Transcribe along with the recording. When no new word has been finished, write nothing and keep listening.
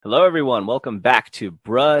Hello, everyone. Welcome back to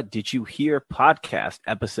Bruh Did You Hear podcast,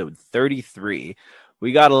 episode 33.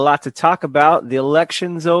 We got a lot to talk about. The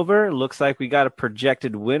election's over. Looks like we got a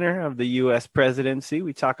projected winner of the U.S. presidency.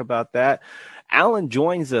 We talk about that. Alan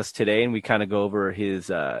joins us today, and we kind of go over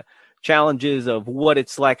his challenges of what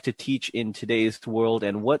it's like to teach in today's world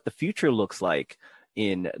and what the future looks like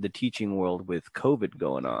in the teaching world with COVID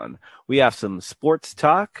going on. We have some sports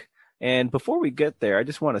talk. And before we get there, I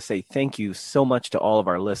just want to say thank you so much to all of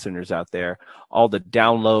our listeners out there, all the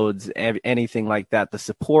downloads, anything like that, the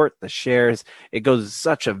support, the shares. It goes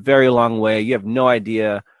such a very long way. You have no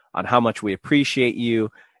idea on how much we appreciate you,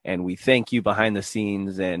 and we thank you behind the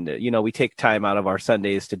scenes. And, we take time out of our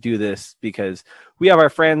Sundays to do this because we have our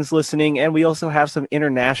friends listening, and we also have some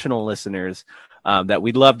international listeners that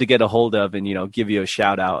we'd love to get a hold of and, give you a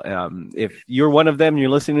shout out. If you're one of them and you're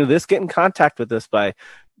listening to this, get in contact with us by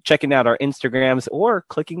checking out our Instagrams or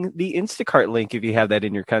clicking the Instacart link if you have that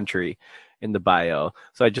in your country in the bio.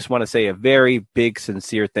 So I just want to say a very big,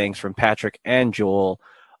 sincere thanks from Patrick and Joel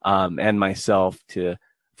and myself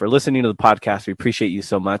for listening to the podcast. We appreciate you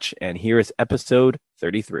so much. And here is episode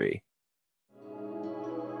 33.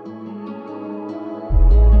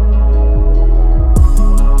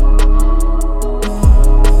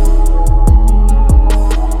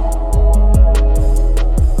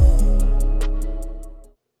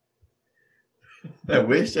 That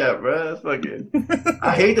Wish app, bro. That's fucking.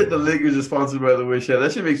 I hate that the Lakers are sponsored by the Wish app.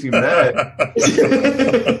 That shit makes me mad.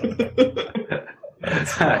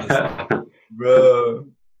 Bro.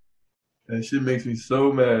 That shit makes me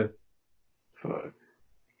so mad. Fuck.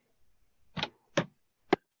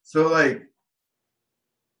 So, like,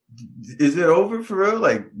 is it over for real?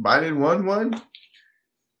 Like, Biden won one?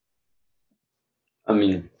 I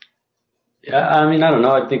mean, I don't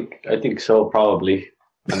know. I think so, probably.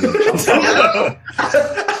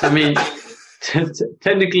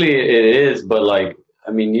 Technically it is, but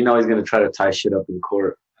he's going to try to tie shit up in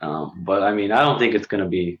court. But I don't think it's going to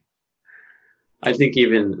be. I think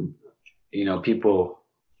even, people,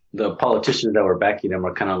 the politicians that were backing him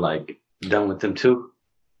are kind of done with him too.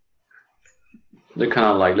 They're kind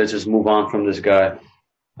of let's just move on from this guy.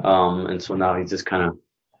 And so now he's just kind of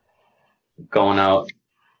going out.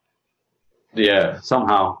 Yeah,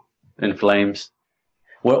 somehow in flames.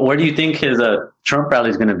 Where do you think his Trump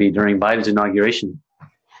rally is going to be during Biden's inauguration?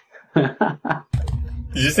 Did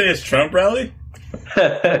you say his Trump rally?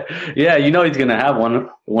 Yeah, he's going to have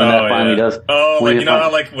one when that finally does. Oh,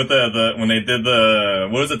 how with the when they did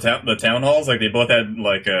the town halls, they both had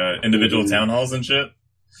individual town halls and shit.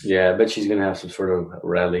 Yeah, I bet she's going to have some sort of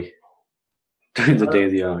rally during the day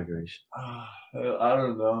of the inauguration. I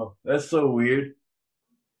don't know. That's so weird.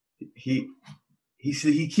 He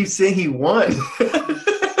keeps saying he won.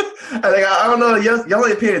 I don't know. Y'all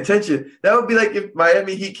ain't paying attention. That would be like if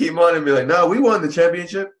Miami Heat came on and be like, "No, we won the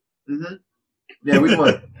championship." Mm-hmm. Yeah, we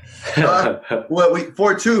won.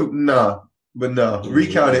 4-2. No, but no,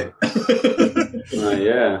 recount it.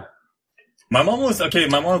 Yeah. My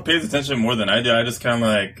mom pays attention more than I do. I just kind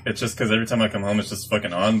of it's just because every time I come home, it's just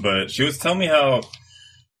fucking on. But she was telling me how,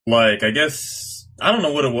 I guess I don't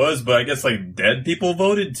know what it was, but I guess dead people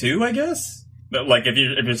voted too. I guess.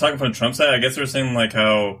 If you're talking from Trump's side, I guess they're saying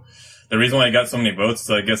how the reason why he got so many votes is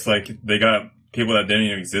I guess they got people that didn't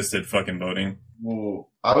even exist fucking voting. Well,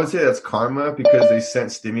 I would say that's karma because they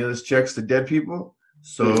sent stimulus checks to dead people.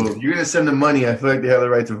 So if you're gonna send them money, I feel like they have the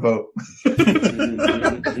right to vote.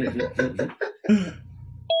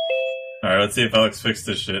 All right, let's see if Alex fixed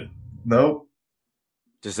this shit. Nope.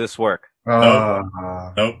 Does this work?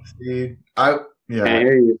 Nope. See, Can't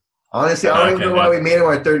hear you. Honestly, I don't even know why we made him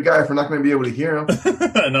our third guy if we're not going to be able to hear him.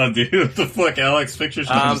 No, dude. What the fuck, Alex? Fix your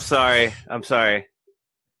shit. I'm sorry.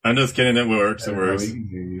 I'm just kidding. It works. It works.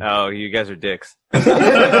 Oh, you guys are dicks. I'm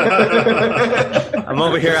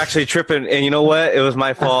over here actually tripping, and you know what? It was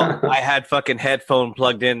my fault. I had fucking headphone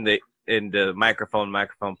plugged in the microphone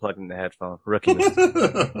plugged in the headphone. Rookie move.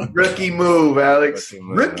 Rookie move, Alex.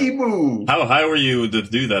 Rookie move. How high were you to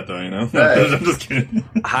do that, though, Right. I'm just kidding.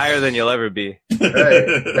 Higher than you'll ever be. Right.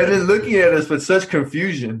 And then looking at us with such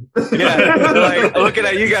confusion. Yeah, looking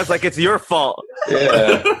at you guys like it's your fault.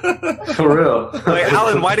 Yeah, for real.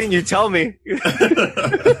 Alan, why didn't you tell me?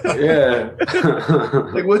 Yeah.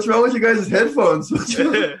 What's wrong with you guys' headphones?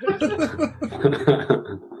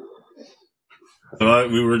 So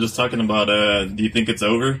we were just talking about, do you think it's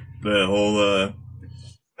over? The whole,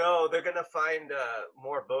 No, they're going to find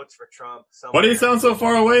more votes for Trump. Why do you sound so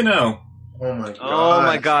far away now? Oh my god. Oh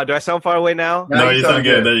my god. Do I sound far away now? No, you sound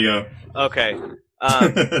good. There you go. Okay.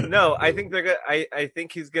 No, I think they're gonna. I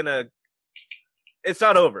think he's gonna. It's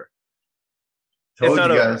not over. Told you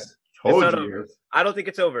guys. Told not you. I don't think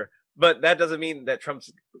it's over, but that doesn't mean that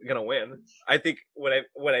Trump's gonna win. I think what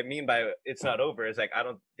I mean by it's not over is like I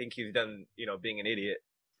don't think he's done, being an idiot.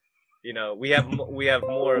 We have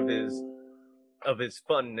more of his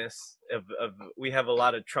funness of we have a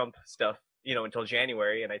lot of Trump stuff, until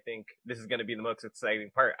January, and I think this is gonna be the most exciting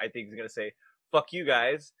part. I think he's gonna say, "Fuck you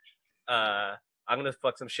guys, I'm gonna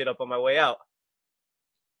fuck some shit up on my way out."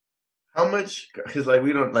 How much? Because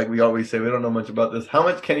we always say we don't know much about this. How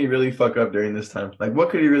much can he really fuck up during this time? Like, what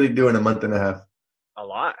could he really do in a month and a half? A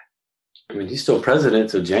lot. I mean, he's still president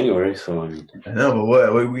till January, so I mean. I know, but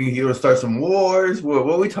what? He gonna start some wars? What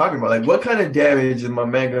are we talking about? Like, what kind of damage is my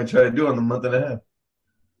man gonna try to do in the month and a half?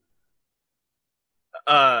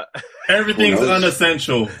 Everything's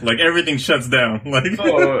unessential. Like everything shuts down. Like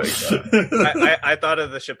I thought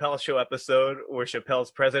of the Chappelle Show episode where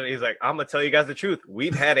Chappelle's president. He's like, "I'm gonna tell you guys the truth.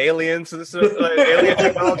 We've had alien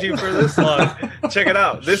technology for this long. Check it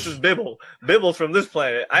out. This is Bibble. Bibble's from this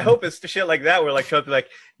planet." I hope it's shit like that where like Trump be like,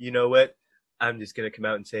 "You know what? I'm just gonna come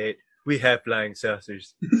out and say it. We have flying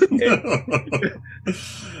saucers."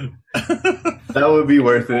 That would be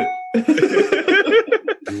worth it.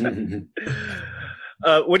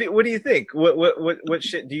 What do you think? What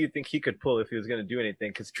shit do you think he could pull if he was going to do anything?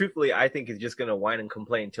 Because truthfully, I think he's just going to whine and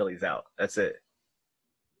complain until he's out. That's it.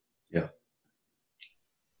 Yeah.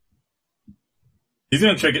 He's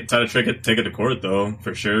going to try to take it to court, though,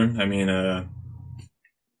 for sure. I mean, as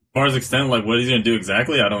far as extent, like what he's going to do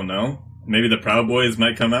exactly, I don't know. Maybe the Proud Boys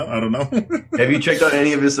might come out. I don't know. Have you checked out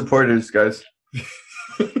any of his supporters, guys?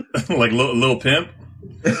 Like Lil Pimp.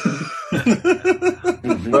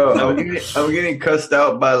 Bro, I'm getting cussed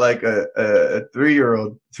out by like a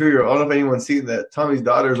 3-year-old, 2-year-old. I don't know if anyone's seen that. Tommy's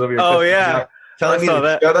daughter's over here. Oh yeah, telling me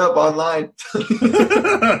to shut up online.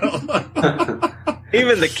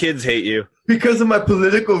 Even the kids hate you because of my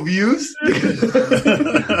political views.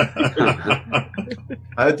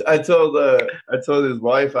 I told his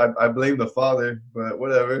wife I blame the father, but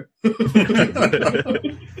whatever.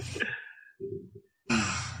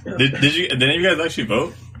 Did any of you guys actually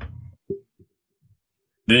vote?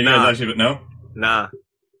 Did you guys actually vote? No? Nah.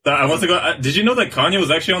 I want to go. Did you know that Kanye was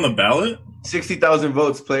actually on the ballot? 60,000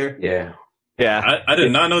 votes, player. Yeah. Yeah. I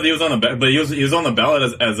did not know that he was on the ballot, but he was on the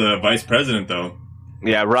ballot as a vice president, though.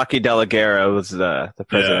 Yeah, Rocky De La Guerra was the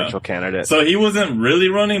presidential candidate. So he wasn't really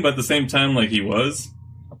running, but at the same time, like he was.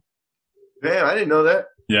 Damn, I didn't know that.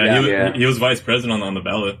 Yeah, he was vice president on the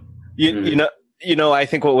ballot. You know, I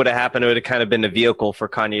think what would have happened, it would have kind of been a vehicle for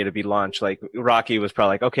Kanye to be launched. Like Rocky was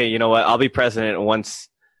probably like, okay, you know what? I'll be president once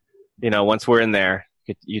we're in there.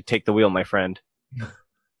 You take the wheel, my friend.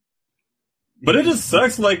 But it just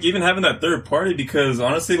sucks, like even having that third party, because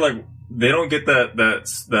honestly, like they don't get that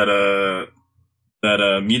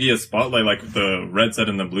media spotlight like the red side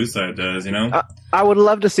and the blue side does. You know, I would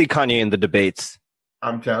love to see Kanye in the debates.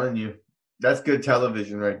 I'm telling you, that's good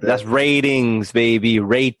television right there. That's ratings, baby,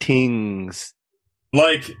 ratings.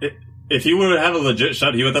 Like, if he would have a legit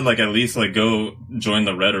shot, he would have, like, at least, like, go join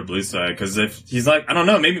the red or blue side. Because if he's like, I don't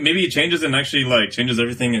know, maybe he changes and actually, like, changes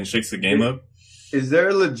everything and shakes the game up. Is there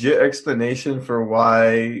a legit explanation for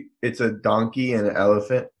why it's a donkey and an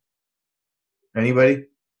elephant? Anybody?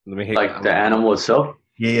 Like the animal itself?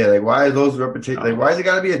 Yeah, like, why are those repetitions? Like, why is it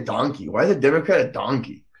got to be a donkey? Why is a Democrat a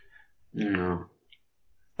donkey? No.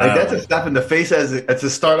 Like, that's a slap in the face to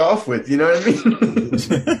start off with, you know what I mean?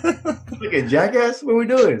 Look at jackass, what are we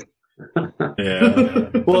doing? Yeah.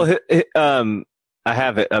 Well, I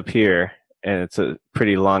have it up here, and it's a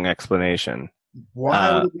pretty long explanation.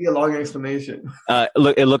 Why would it be a long explanation?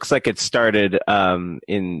 Look, it looks like it started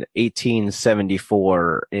in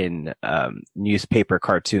 1874 in newspaper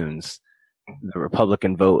cartoons. The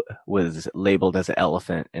Republican vote was labeled as an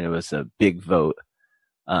elephant, and it was a big vote.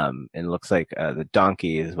 And it looks like the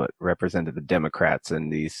donkey is what represented the Democrats in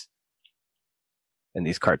these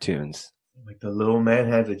cartoons. Like the little man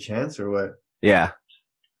has a chance, or what? Yeah,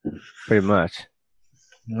 pretty much.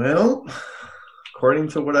 Well, according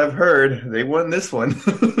to what I've heard, they won this one.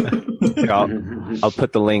 I'll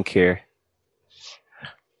put the link here.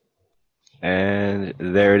 And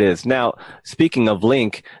there it is. Now, speaking of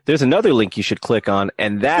link, there's another link you should click on,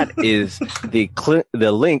 and that is the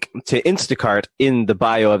link to Instacart in the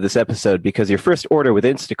bio of this episode, because your first order with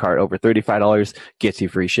Instacart over $35 gets you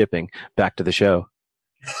free shipping. Back to the show.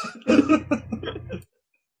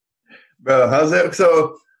 Bro, how's that?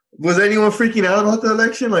 So, was anyone freaking out about the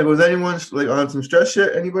election? Like, was anyone like on some stress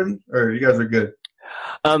shit? Anybody? Or you guys are good?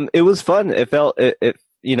 It was fun. It felt it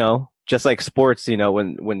you know, just like sports, you know,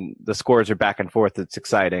 when the scores are back and forth, it's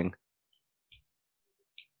exciting.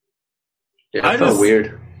 Yeah, it felt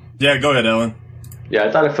weird. Yeah, go ahead, Ellen. Yeah,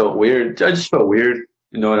 I thought it felt weird. I just felt weird.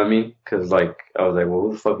 You know what I mean? Because like I was like, well,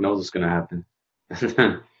 who the fuck knows what's gonna happen?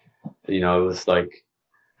 You know, it was like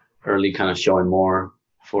early kind of showing more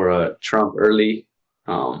for Trump early,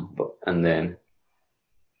 and then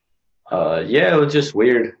yeah, it was just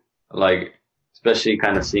weird. Like especially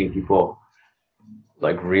kind of seeing people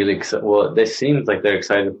like really excited. Well, they seemed like they're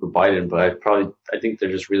excited for Biden, but I think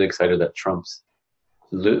they're just really excited that Trump's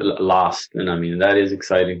lost, and I mean that is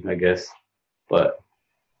exciting, I guess. But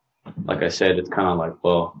like I said, it's kind of like,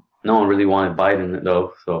 well, no one really wanted Biden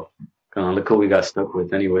though, so kind of look who we got stuck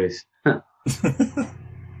with, anyways.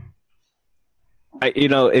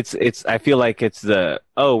 It's I feel like it's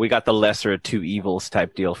we got the lesser of two evils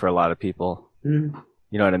type deal for a lot of people. Mm.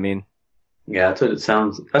 You know what I mean? Yeah, that's what it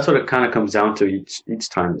sounds. That's what it kind of comes down to each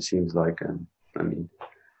time. It seems like, and I mean,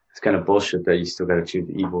 it's kind of bullshit that you still got to choose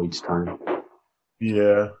the evil each time.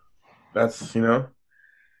 Yeah, that's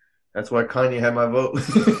that's why Kanye had my vote.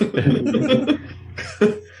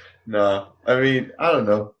 Nah, I mean, I don't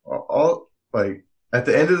know. All like at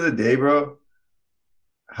the end of the day, bro,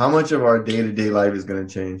 how much of our day-to-day life is going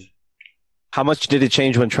to change? How much did it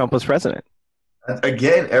change when Trump was president?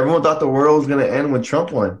 Again, everyone thought the world was going to end when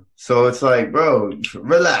Trump won. So it's like, bro,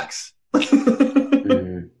 relax.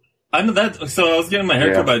 Mm. I know that. So I was getting my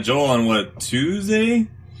haircut by Joel on Tuesday?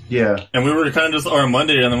 Yeah. And we were kind of just, or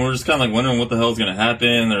Monday, and then we were just kind of like wondering what the hell is going to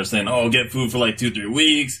happen. They were saying, oh, get food for like 2-3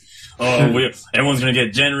 weeks. Oh, everyone's going to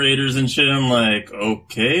get generators and shit. I'm like,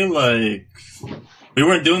 okay, like, we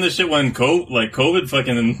weren't doing this shit when COVID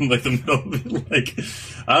fucking in like the middle of it. Like,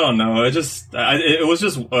 I don't know. It was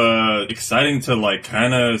just exciting to like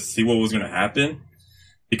kind of see what was going to happen,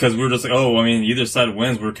 because we were just like, oh, I mean, either side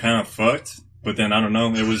wins, we're kind of fucked. But then I don't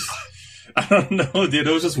know. It was, I don't know, dude.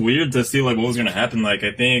 It was just weird to see like what was going to happen. Like,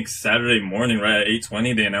 I think Saturday morning, right at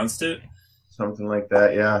 8:20, they announced it. Something like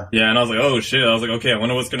that, yeah. Yeah, and I was like, oh shit. I was like, okay, I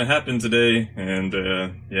wonder what's going to happen today. And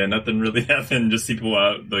yeah, nothing really happened. Just see people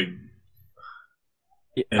out like.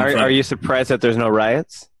 Are you surprised that there's no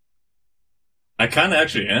riots? I kind of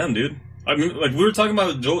actually am, dude. I mean, like, we were talking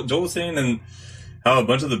about Joel was saying and how a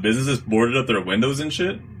bunch of the businesses boarded up their windows and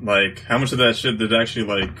shit. Like, how much of that shit did actually,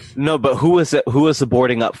 like... No, but who was the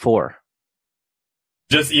boarding up for?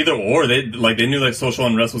 Just either or. They knew, like, social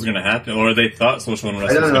unrest was going to happen, or they thought social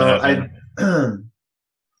unrest was going to happen.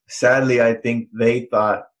 Sadly, I think they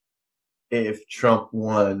thought if Trump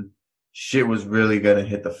won, shit was really going to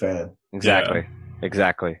hit the fan. Exactly. Yeah.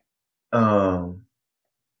 Exactly.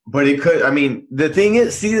 But it could. I mean, the thing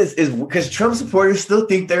is, see, this is because Trump supporters still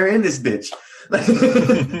think they're in this bitch.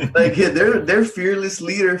 Like their fearless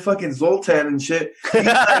leader, fucking Zoltan and shit. He's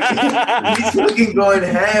fucking going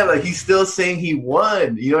ham. Like he's still saying he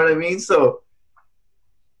won. You know what I mean? So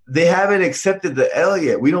they haven't accepted the L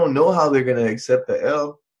yet. We don't know how they're gonna accept the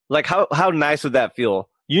L. Like how nice would that feel?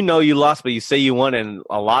 You know you lost, but you say you won, and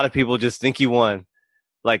a lot of people just think you won.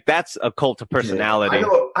 Like, that's a cult of personality. Yeah,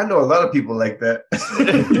 I know a lot of people like that.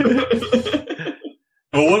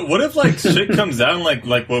 But what if, like, shit comes down, like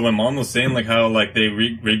what my mom was saying, like, how, like, they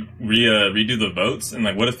redo the votes? And,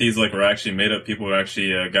 like, what if these, like, were actually made up people who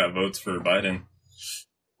actually got votes for Biden?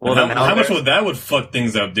 Well, how much would fuck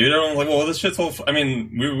things up, dude? Everyone's like, well, this shit's whole... I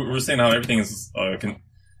mean, we were saying how everything's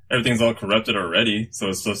all corrupted already. So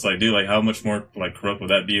it's just like, dude, like, how much more, like, corrupt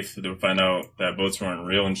would that be if they would find out that votes weren't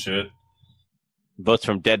real and shit? Votes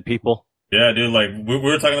from dead people. Yeah, dude, like, we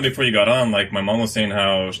were talking before you got on, like, my mom was saying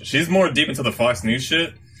how she's more deep into the Fox News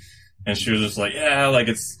shit, and she was just like, yeah, like,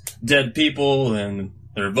 it's dead people, and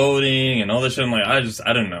they're voting, and all this shit. I'm like, I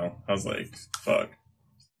don't know. I was like, fuck.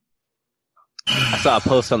 I saw a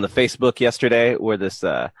post on the Facebook yesterday where this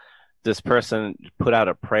person put out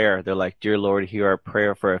a prayer. They're like, dear Lord, hear our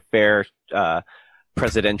prayer for a fair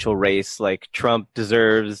presidential race. Like, Trump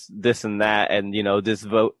deserves this and that, and, you know, this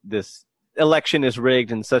election is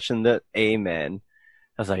rigged and such and that. Amen.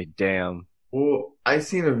 I was like, damn. Well, I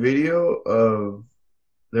seen a video of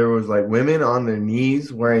there was like women on their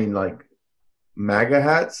knees wearing like MAGA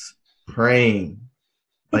hats praying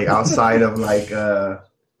like outside of like I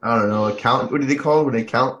don't know, what do they call it when they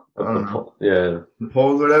count? I don't know. Yeah. The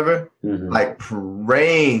polls or whatever. Mm-hmm. Like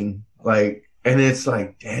praying. Like, and it's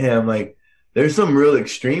like, damn, like there's some real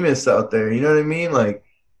extremists out there, you know what I mean? Like,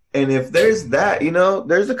 and if there's that, you know,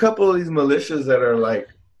 there's a couple of these militias that are like,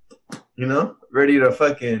 you know, ready to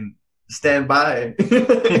fucking stand by.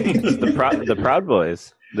 the Proud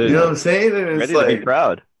Boys. You know what I'm saying? And it's ready like, to be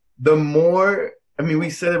proud. The more, I mean, we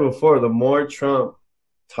said it before, the more Trump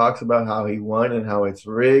talks about how he won and how it's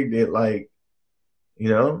rigged, it like, you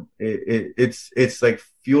know, it's like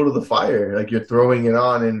fuel to the fire. Like you're throwing it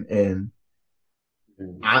on and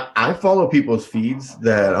I follow people's feeds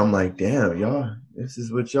that I'm like, damn, y'all, this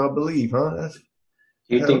is what y'all believe, huh?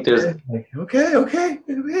 You think there's? Okay.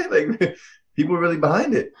 Like people are really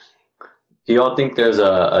behind it. Do y'all think there's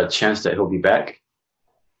a chance that he'll be back?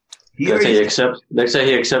 Let's say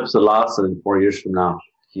he accepts the loss, and 4 years from now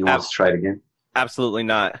he wants to try it again. Absolutely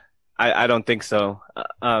not. I don't think so.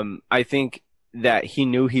 I think that he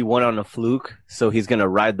knew he won on a fluke, so he's gonna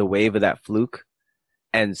ride the wave of that fluke,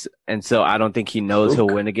 and so I don't think he knows he'll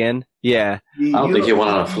win again. Yeah, I don't think he won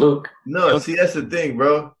on a fluke. No, see that's the thing,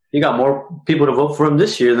 bro. He got more people to vote for him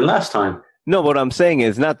this year than last time. No, what I'm saying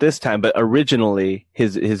is not this time, but originally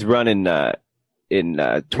his run in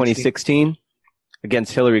 2016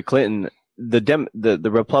 against Hillary Clinton, the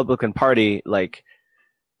Republican Party, like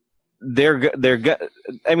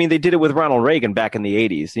I mean, they did it with Ronald Reagan back in the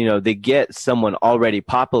 80s. You know, they get someone already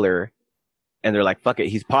popular and they're like, fuck it,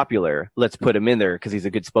 he's popular. Let's put him in there because he's a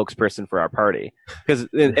good spokesperson for our party. Because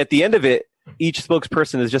at the end of it, each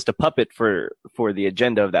spokesperson is just a puppet for the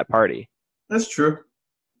agenda of that party. That's true.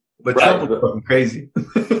 But Trump was fucking crazy.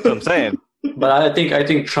 That's what I'm saying. But I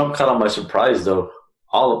think Trump caught him by surprise, though.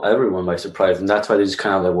 Everyone by surprise. And that's why they just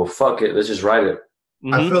kind of like, well, fuck it, let's just write it.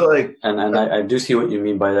 Mm-hmm. I feel like, and I do see what you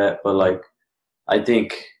mean by that, but like, I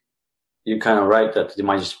think you're kind of right that they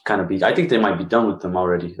might just kind of be. I think they might be done with them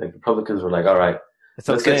already. Like Republicans were like, all right,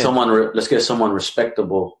 let's get someone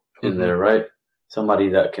respectable in there, right? Somebody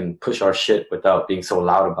that can push our shit without being so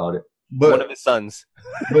loud about it. But, one of his sons.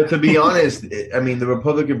 But to be honest, I mean, the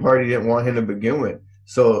Republican Party didn't want him to begin with.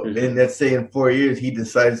 So, and let's say in 4 years he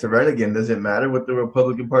decides to run again. Does it matter what the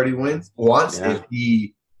Republican Party wants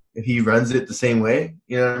if he runs it the same way?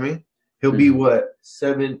 You know what I mean? He'll be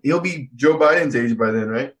he'll be Joe Biden's age by then,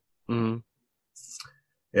 right? Mm-hmm.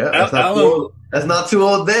 Yeah, that's not too old. That's not too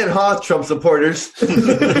old then, huh, Trump supporters?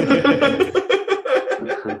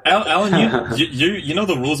 Alan, you know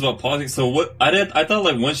the rules about politics. So what I thought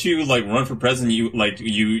like once you like run for president,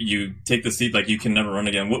 you take the seat, like you can never run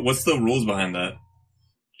again. What's the rules behind that?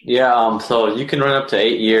 Yeah, so you can run up to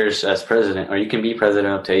 8 years as president, or you can be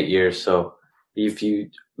president up to 8 years. So if you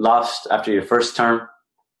lost after your first term,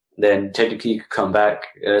 then technically you could come back.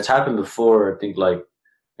 It's happened before. I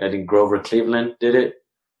think Grover Cleveland did it.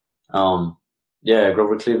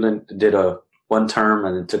 Grover Cleveland did a 1 term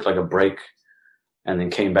and then took like a break and then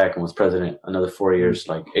came back and was president another 4 years,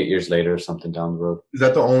 like 8 years later or something down the road. Is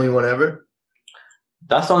that the only one ever?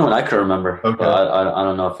 That's the only one I can remember. Okay. But I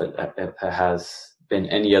don't know if it has been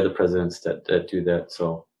any other presidents that do that.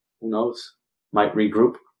 So who knows? Might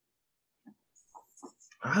regroup.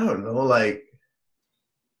 I don't know. Like,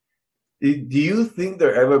 do you think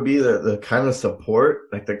there ever be the kind of support,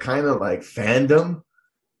 like the kind of like fandom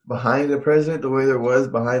behind the president the way there was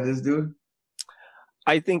behind this dude?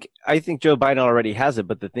 I think Joe Biden already has it,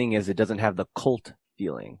 but the thing is, it doesn't have the cult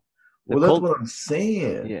feeling. That's what I'm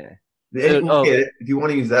saying. Yeah. If you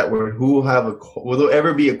want to use that word, who will have will there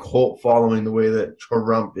ever be a cult following the way that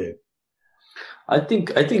Trump did? I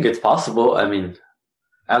think it's possible. I mean,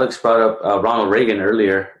 Alex brought up Ronald Reagan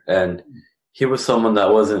earlier, and he was someone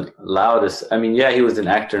that wasn't loud as. I mean, yeah, he was an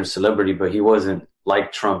actor and celebrity, but he wasn't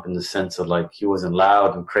like Trump in the sense of like he wasn't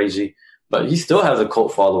loud and crazy. But he still has a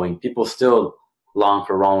cult following. People still long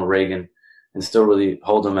for Ronald Reagan and still really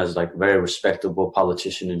hold him as like a very respectable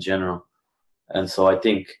politician in general. And so I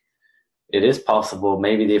think it is possible.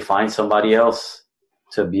 Maybe they find somebody else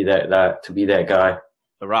to be that guy.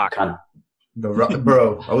 The Rock. The Rock,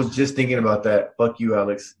 bro. I was just thinking about that. Fuck you,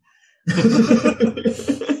 Alex.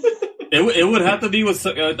 It would have to be with.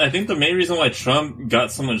 I think the main reason why Trump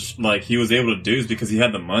got so much like he was able to do is because he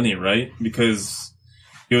had the money, right? Because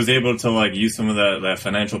he was able to like use some of that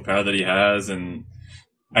financial power that he has, and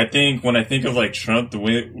I think when I think of like Trump, the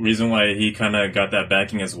reason why he kind of got that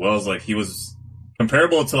backing as well is like he was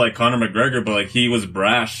comparable to like Conor McGregor, but like he was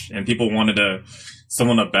brash and people wanted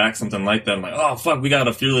someone to back something like that. I'm like, oh fuck, we got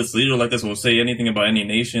a fearless leader like this. We'll say anything about any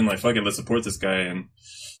nation. Like fuck it, let's support this guy. And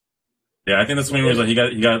yeah, I think that's the main reason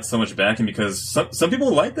he got so much backing because some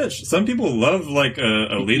people like that. Some people love like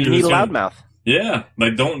a leader. You need a loudmouth. Yeah,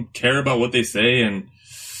 like don't care about what they say and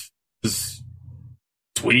just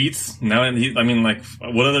tweets. Now, I mean, like,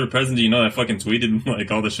 what other president do you know that fucking tweeted like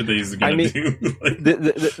all the shit that he's gonna do? Like,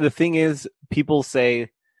 the thing is, people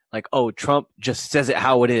say like, "Oh, Trump just says it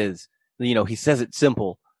how it is." You know, he says it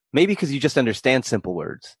simple. Maybe because you just understand simple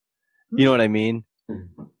words. You know what I mean?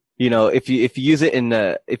 You know, if you use it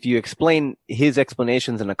if you explain his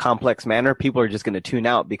explanations in a complex manner, people are just going to tune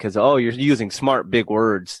out because you're using smart big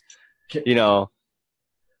words. You know.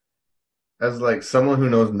 As like someone who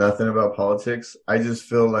knows nothing about politics, I just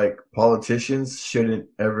feel like politicians shouldn't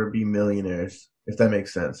ever be millionaires, if that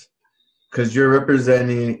makes sense. Because you're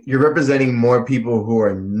representing more people who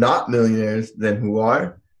are not millionaires than who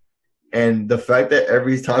are. And the fact that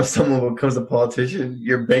every time someone becomes a politician,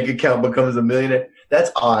 your bank account becomes a millionaire,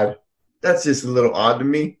 that's odd. That's just a little odd to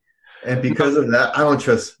me. And because of that, I don't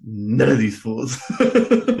trust none of these fools.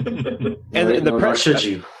 And Nor should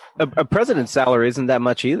you. a president's salary isn't that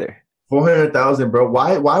much either. 400,000, bro.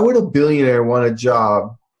 Why would a billionaire want a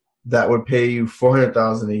job that would pay you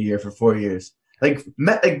 400,000 a year for 4 years? Like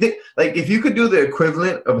if you could do the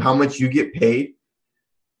equivalent of how much you get paid,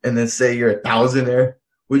 and then say you're a thousandaire,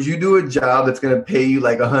 would you do a job that's gonna pay you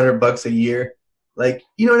like $100 a year? Like,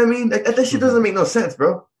 you know what I mean? Like, that shit doesn't make no sense,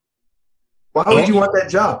 bro. Why would you want that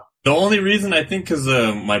job? The only reason I think, because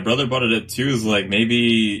my brother brought it up too, is like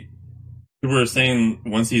maybe people were saying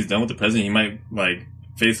once he's done with the president, he might like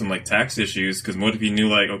face some like tax issues. Because what if he knew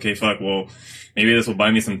like, okay, fuck, well, maybe this will buy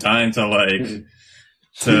me some time to like Did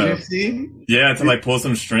you see? Yeah, to like pull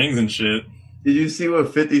some strings and shit. Did you see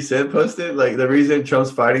what 50 Cent posted? Like, the reason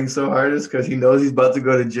Trump's fighting so hard is because he knows he's about to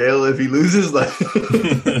go to jail if he loses. Like,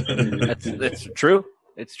 That's true.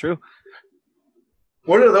 It's true.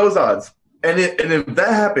 what are those odds? And if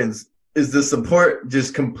that happens, is the support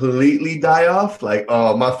just completely die off? Like,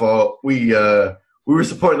 oh, my fault. We were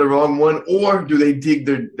supporting the wrong one. Or do they dig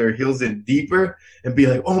their heels in deeper and be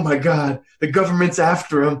like, oh my God, the government's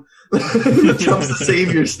after him. Trump's the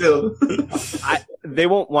savior still. They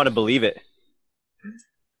won't want to believe it.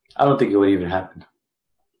 I don't think it would even happen.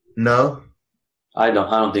 No? I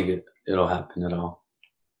don't think it'll happen at all.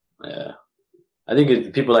 Yeah. I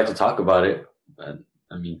think people like to talk about it. But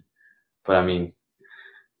I mean,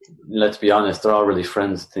 let's be honest, they're all really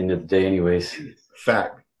friends at the end of the day anyways.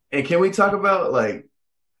 Fact. And can we talk about, like,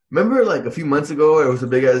 remember like a few months ago it was a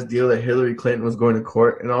big ass deal that Hillary Clinton was going to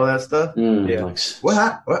court and all that stuff? Yeah. Like,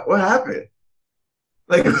 What happened?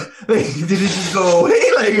 Like, did it just go away?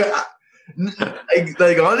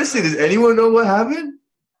 Like honestly, does anyone know what happened?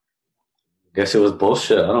 guess it was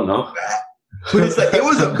bullshit. I don't know. But it's like, it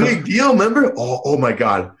was a big deal, remember? Oh my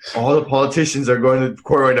God. All the politicians are going to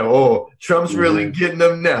court right now. Oh, Trump's really getting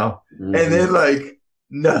them now. Mm-hmm. And then, like,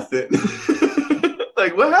 nothing.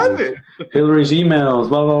 Like, what happened? Hillary's emails,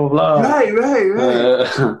 blah, blah, blah.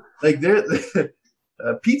 Right. Like, they're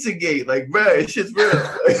Pizzagate, like, bro, shit's real.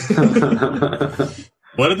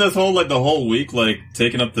 What if this whole, like, the whole week, like,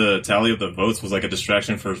 taking up the tally of the votes was, like, a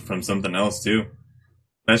distraction from something else, too?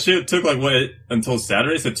 That shit took, like, what, until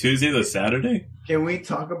Saturday? So Tuesday to Saturday? Can we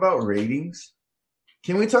talk about ratings?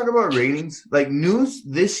 Like, news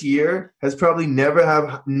this year has probably never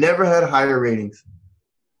had higher ratings.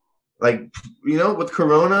 Like, you know, with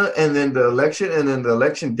Corona and then the election, and then the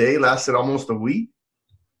election day lasted almost a week.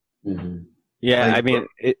 Mm-hmm. Yeah, Like, I mean,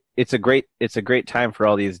 it's a great time for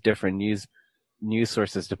all these different news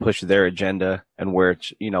sources to push their agenda and where,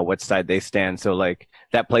 you know, what side they stand. So like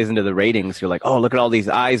that plays into the ratings. You're like, oh, look at all these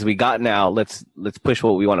eyes we got now. Let's push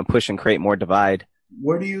what we want to push and create more divide.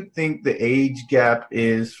 Where do you think the age gap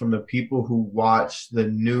is from the people who watch the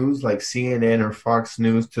news, like CNN or Fox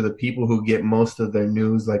News, to the people who get most of their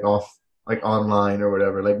news like off, like online or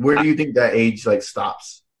whatever? Like, where do you think that age like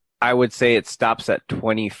stops? I would say it stops at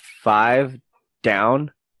 25.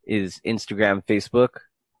 Down is Instagram, Facebook,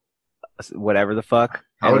 whatever the fuck.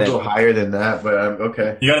 I would go higher than that, but I'm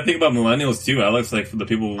okay. You gotta think about millennials, too, Alex, like, for the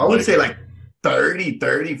people... I would say like 30,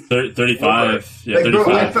 35. Yeah, like, 35.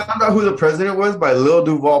 bro, I found out who the president was by Lil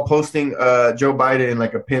Duval posting Joe Biden in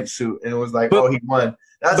like a pimp suit, and it was like, oh, he won.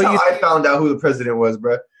 That's how I found out who the president was,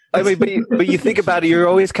 bro. I mean, but you think about it, you're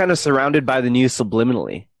always kind of surrounded by the news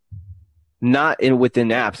subliminally, not within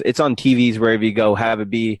apps. It's on TVs wherever you go. Have it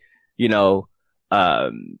be, you know,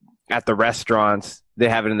 at the restaurants, they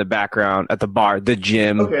have it in the background, at the bar, the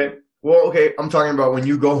gym. Okay. Well, okay. I'm talking about when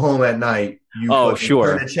you go home at night, you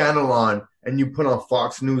turn the channel on and you put on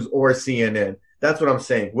Fox News or CNN. That's what I'm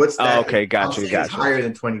saying. What's that? Oh, okay. Gotcha. It's higher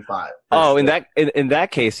than 25. Oh, in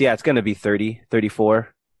that case, yeah, it's going to be 30,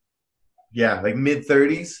 34. Yeah, like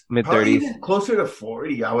mid-30s. Mid-30s. Closer to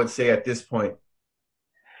 40, I would say at this point.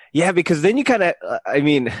 Yeah, because then you kind of, I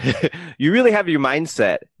mean, you really have your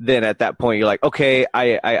mindset then at that point. You're like, okay,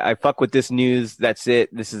 I fuck with this news. That's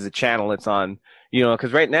it. This is a channel it's on, you know,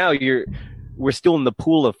 because right now we're still in the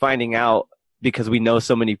pool of finding out because we know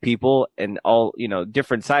so many people and all, you know,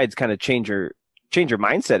 different sides kind of change your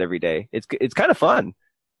mindset every day. It's kind of fun.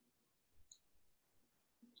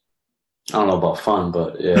 I don't know about fun,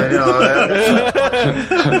 but yeah. I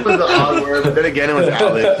know. It was an odd word, but then again, it was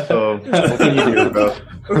Alex. So what can you do, bro?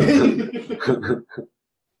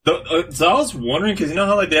 So I was wondering, because you know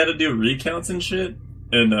how like they had to do recounts and shit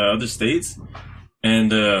in other states,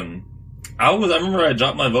 and I remember I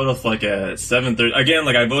dropped my vote off like at 7:30. Again,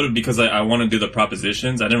 like I voted because I want to do the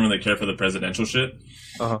propositions. I didn't really care for the presidential shit.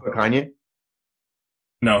 For Kanye?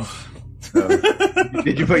 No.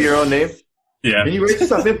 Did you put your own name? Yeah. Can you raise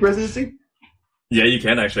yourself in presidency? Yeah, you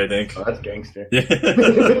can actually, I think. Oh, that's gangster. Yeah.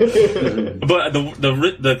 But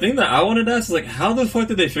the thing that I wanted to ask is, like, how the fuck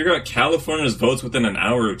did they figure out California's votes within an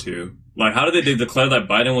hour or two? Like, how did they declare that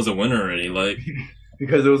Biden was a winner already? Like,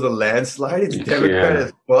 Because it was a landslide. It's Democrat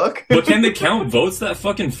as fuck. but can they count votes that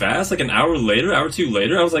fucking fast? Like an hour later, hour or two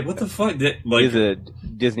later? I was like, what the fuck? He's a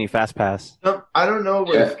Disney Fast Pass. I don't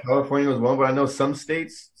know if California was one, but I know some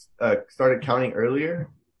states started counting earlier,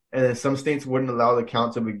 and then some states wouldn't allow the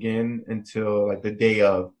count to begin until like the day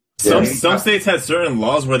of. Some states had certain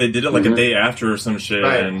laws where they did it like a day after or some shit.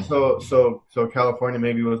 Right. And So California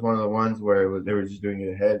maybe was one of the ones where they were just doing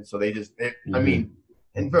it ahead. So they just, I mean,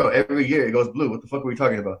 and bro, every year it goes blue. What the fuck are we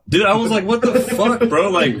talking about? dude, I was like, what the fuck, bro?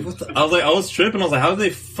 Like, I was tripping. I was like, how did they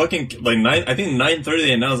fucking, like, I think 9:30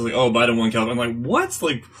 they announced, like, oh, Biden won California. I'm like, what?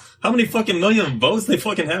 Like, how many fucking million votes they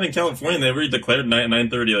fucking have in California? They already declared 9:30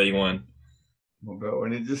 that he won. Well, bro,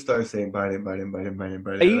 when it just starts saying Biden,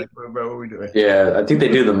 like, bro, what are we doing? Yeah, I think they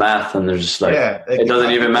do the math and they're just like, it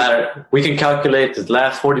doesn't even matter. We can calculate the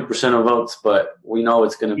last 40% of votes, but we know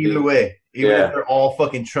it's going to be. Either way, even if they're all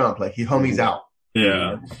fucking Trump, like, he homie's out.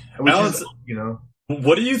 Yeah. Which Alex, is, you know.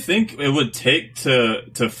 what do you think it would take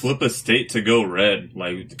to flip a state to go red?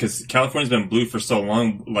 Like, because California's been blue for so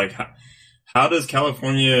long. Like, how does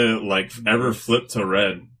California, like, ever flip to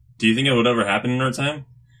red? Do you think it would ever happen in our time?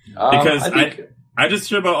 Because I just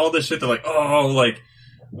hear about all this shit. They're like, oh, like,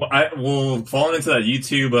 falling into that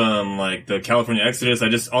YouTube, like the California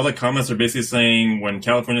Exodus. All the comments are basically saying when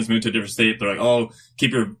Californians move to a different state, they're like, oh,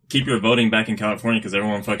 keep your voting back in California because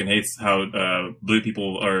everyone fucking hates how blue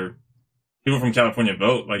people from California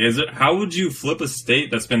vote. Like, how would you flip a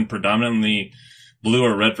state that's been predominantly blue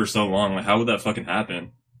or red for so long? Like, how would that fucking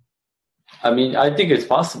happen? I mean, I think it's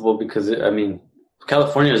possible because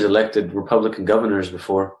California has elected Republican governors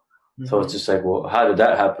before. So it's just like, well, how did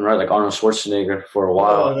that happen, right? Like Arnold Schwarzenegger for a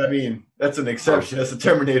while. I mean, that's an exception. That's a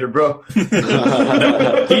Terminator, bro.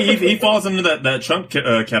 he falls into that Trump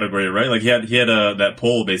category, right? Like he had that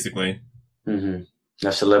poll basically. Mm-hmm.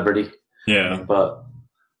 A celebrity. Yeah. But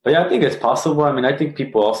yeah, I think it's possible. I mean, I think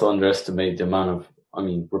people also underestimate the amount of,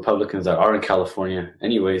 Republicans that are in California.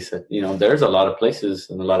 Anyways, you know, there's a lot of places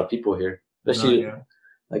and a lot of people here, especially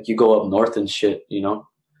like you go up north and shit. You know.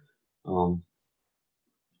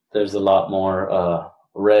 There's a lot more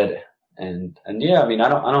red, and yeah, I mean, I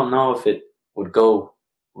don't know if it would go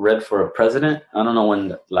red for a president. I don't know when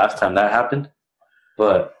the last time that happened,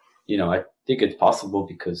 but you know, I think it's possible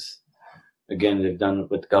because again, they've done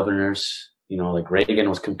it with governors. You know, like Reagan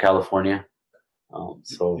was from California.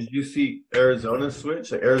 So did you see Arizona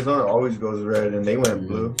switch? Like Arizona always goes red, and they went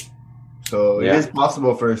blue. So it is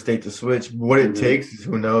possible for a state to switch. What it takes is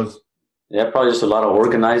who knows. Yeah, probably just a lot of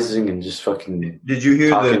organizing and just fucking. Did you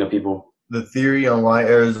hear talking to people? The theory on why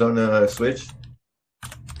Arizona switched?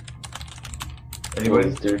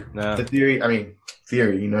 Anybody? No. The theory. You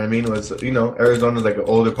know what I mean? Was Arizona's like an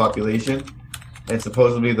older population, and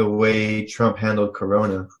supposedly the way Trump handled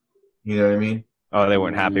Corona. You know what I mean? Oh, they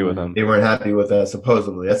weren't happy with him. They weren't happy with that.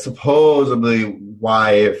 Supposedly, that's supposedly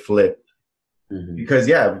why it flipped. Mm-hmm. Because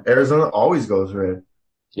Arizona always goes red.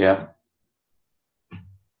 Yeah.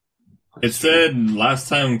 It said last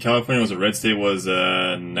time California was a red state was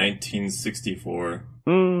 1964.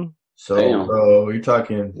 So, bro, you're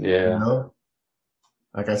talking, you know?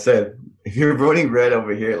 Like I said, if you're voting red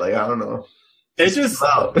over here, like, I don't know. It's just,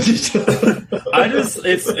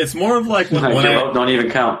 it's more of like when vote don't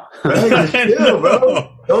even count. Chill,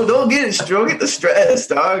 bro. Don't get the stress,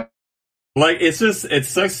 dog. Like, it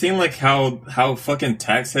sucks seeing like how fucking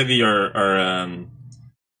tax heavy our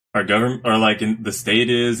government or like in the state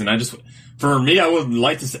is, and for me, I would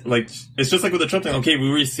like to say, like, it's just like with the Trump thing. Okay, we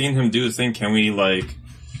were seeing him do this thing. Can we like,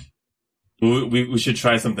 we should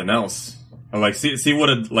try something else, or like see what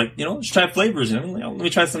it like, you know, just try flavors. You know, like, let me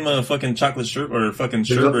try some fucking chocolate sherbet or fucking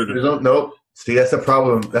sherbet. Nope. See, that's the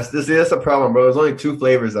problem. That's the problem, bro. There's only 2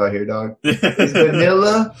 flavors out here, dog. It's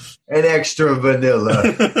vanilla and extra vanilla.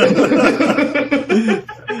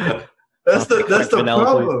 That's the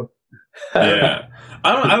problem. Yeah.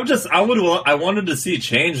 I wanted to see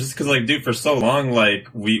change just because, like, dude, for so long, like,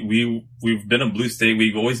 we've been a blue state.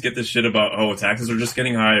 We always get this shit about, oh, taxes are just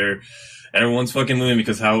getting higher. Everyone's fucking moving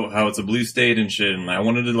because how it's a blue state and shit. And I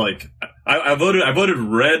wanted to, like, I voted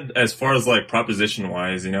red as far as, like, proposition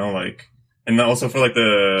wise, you know, like, and also for, like,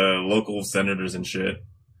 the local senators and shit.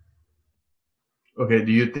 Okay,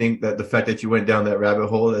 do you think that the fact that you went down that rabbit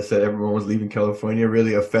hole that said everyone was leaving California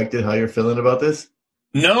really affected how you're feeling about this?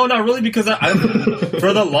 No, not really, because I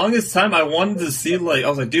for the longest time I wanted to see I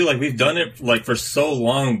was like, dude, we've done it for so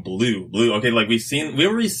long. Blue. Okay, we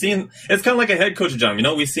already seen. It's kind of like a head coach job,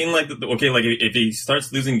 We've seen if he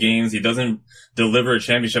starts losing games, he doesn't deliver a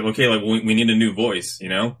championship. Okay, we need a new voice,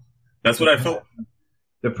 That's what I felt.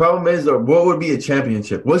 The problem is, what would be a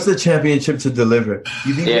championship? What's the championship to deliver?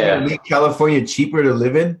 You think they're going to make California cheaper to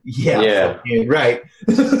live in? Yeah. Right.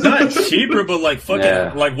 Not cheaper, but what's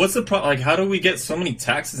the problem? How do we get so many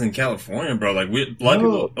taxes in California, bro? A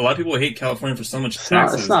lot of people hate California for so much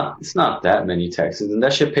taxes. It's not that many taxes, and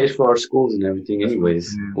that shit pays for our schools and everything,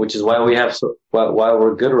 anyways. Which is why why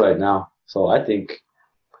we're good right now. So I think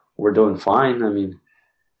we're doing fine. I mean.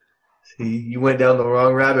 See, you went down the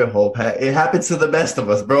wrong rabbit hole, Pat. It happens to the best of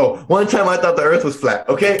us, bro. One time I thought the earth was flat,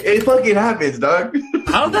 okay? It fucking happens, dog.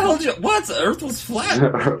 How the hell did you... What? The earth was flat?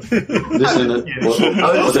 I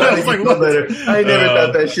never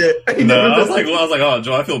thought that shit. I was like, oh,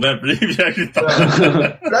 Joe, I feel bad for you. You actually thought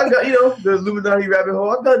that. I've got, the Illuminati rabbit hole.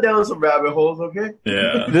 I've gone down some rabbit holes, okay?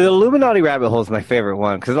 Yeah. The Illuminati rabbit hole is my favorite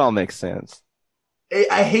one because it all makes sense.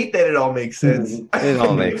 I hate that it all makes sense. It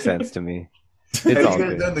all makes sense to me. Have you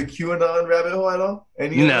guys done the QAnon rabbit hole at all?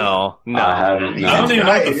 No. I haven't. I don't even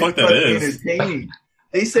know what the fuck that is.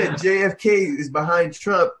 They said JFK is behind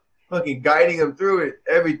Trump, fucking guiding him through it,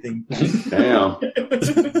 everything. Damn.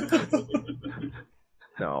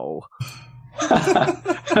 No.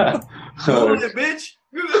 Google it, bitch.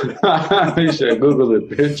 You should Google it,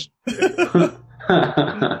 bitch.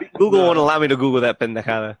 Google won't allow me to Google that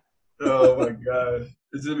pendejada. Oh my god.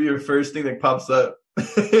 This will be your first thing that pops up.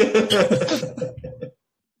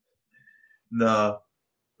 Nah.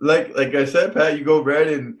 Like I said, Pat, you go red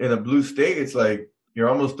in a blue state, it's like you're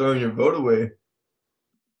almost throwing your vote away.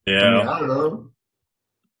 Yeah. I don't know.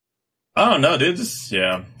 I don't know, dude.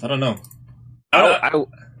 I don't know.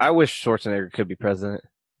 I wish Schwarzenegger could be president.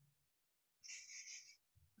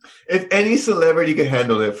 If any celebrity could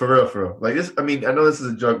handle it, for real. Like this, I mean, I know this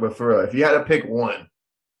is a joke, but for real, if you had to pick one,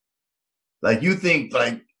 you think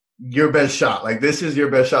your best shot, this is your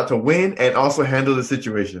best shot to win and also handle the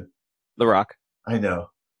situation. The Rock. I know.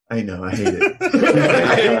 I hate it.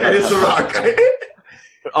 It's The Rock.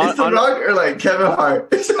 It's The Rock or Kevin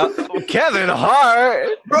Hart. Kevin Hart,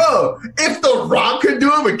 bro. If The Rock could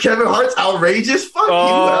do it, but Kevin Hart's outrageous. Fuck you,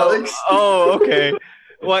 Alex. Oh, okay.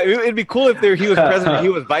 Well, it'd be cool if he was president. He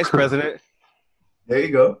was vice president. There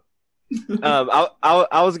you go.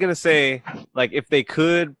 I was gonna say if they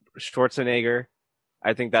could Schwarzenegger,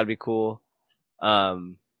 I think that'd be cool. Or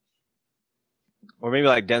maybe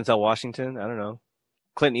Denzel Washington. I don't know.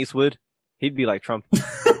 Clint Eastwood. He'd be like Trump.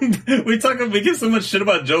 We give so much shit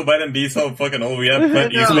about Joe Biden being so fucking old. We have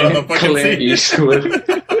Clint Eastwood on the fucking Clint Eastwood.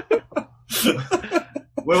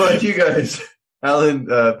 What about you guys? Alan,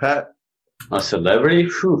 Pat? A celebrity?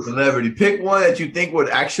 Whew. Celebrity. Pick one that you think would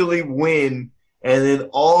actually win and then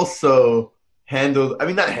also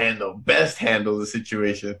best handle the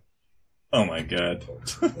situation. Oh my god.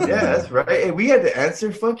 Yeah, that's right. Hey, we had to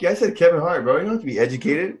answer. Fuck you. I said Kevin Hart, bro. You don't have to be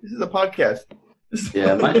educated. This is a podcast.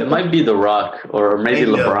 Yeah, it might be The Rock or maybe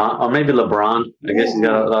LeBron. Or maybe LeBron. I guess he's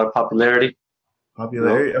got a lot of popularity.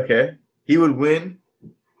 Okay. He would win.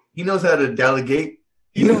 He knows how to delegate.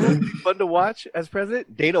 You know what'd be fun to watch as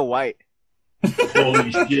president? Dana White.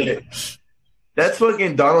 Holy shit. That's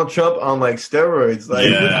fucking Donald Trump on steroids.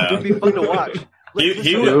 It would be fun to watch. We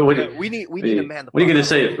need a man. What are you gonna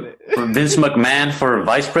say? Vince McMahon for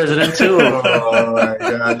vice president too? Oh my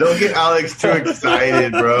god! Don't get Alex too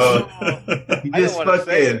excited, bro. He just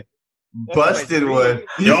fucking busted one.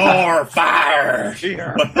 You're fired.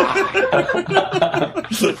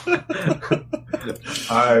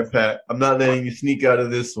 All right, Pat. I'm not letting you sneak out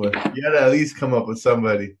of this one. You gotta at least come up with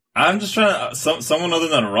somebody. I'm just trying to someone other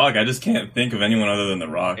than Rock. I just can't think of anyone other than The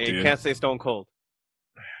Rock, dude. You can't say Stone Cold.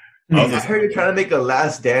 I heard you're trying to make a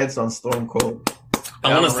last dance on Stone Cold.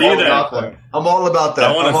 I want to see that. I'm all about that.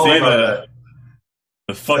 I want to see that.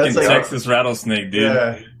 The fucking Texas rattlesnake, dude.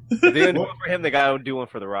 Yeah. If they do one for him, they gotta do one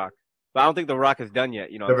for The Rock. But I don't think The Rock is done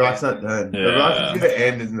yet. The Rock's not done. Yeah. The Rock is gonna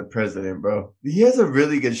end as the president, bro. He has a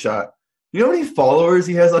really good shot. You know how many followers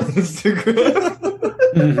he has on Instagram?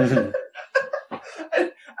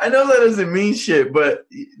 I know that doesn't mean shit, but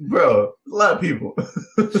bro, a lot of people.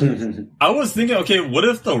 I was thinking, okay, what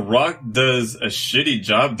if The Rock does a shitty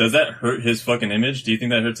job? Does that hurt his fucking image? Do you think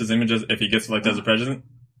that hurts his image if he gets elected as a president?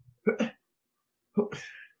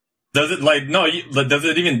 Does it does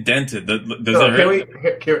it even dent it? Does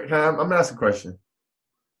it hurt? I'm gonna ask a question.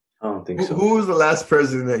 I don't think so. Who was the last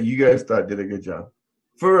president that you guys thought did a good job?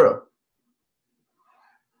 For real.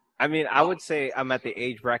 I mean, I would say I'm at the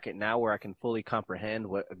age bracket now where I can fully comprehend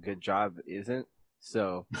what a good job isn't.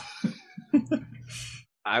 So,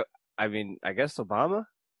 I mean, I guess Obama.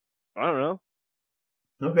 I don't know.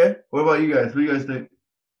 Okay. What about you guys? What do you guys think?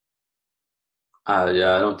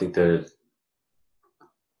 Yeah, I don't think there's.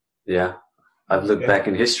 Yeah, I've looked back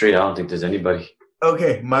in history. I don't think there's anybody.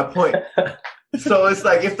 Okay, my point. So it's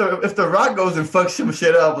like if the Rock goes and fucks some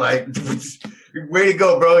shit up, like way to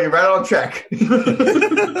go, bro. You're right on track.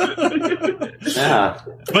 Yeah,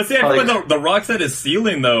 But see, I feel like the Rock's at his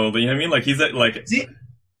ceiling, though. You know what I mean? Like he's at like. See,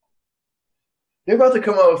 they're about to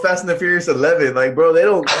come out with Fast and the Furious 11. Like, bro, they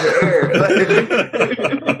don't care.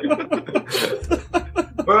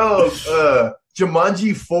 Bro,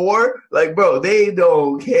 Jumanji 4, like, bro, they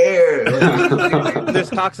don't care. There's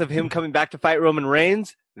talks of him coming back to fight Roman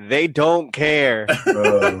Reigns. They don't care.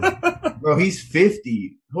 Bro, he's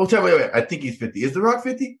 50. Hold on, wait. I think he's 50. Is The Rock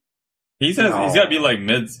 50? He's got to be like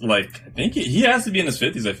I think he has to be in his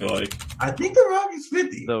 50s. I feel like I think The Rock is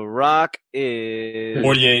 50. The Rock is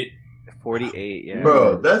 48. 48, yeah.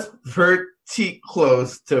 Bro, that's pretty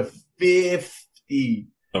close to 50.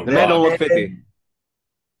 The The man don't Rock. look 50.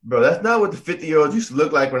 Bro, that's not what the 50-year-olds used to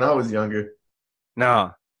look like when I was younger.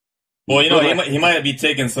 No. Well, he might be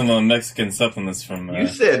taking some Mexican supplements from. You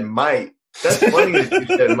said might. That's funny that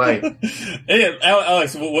you said might. Hey,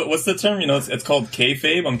 Alex, what's the term? It's called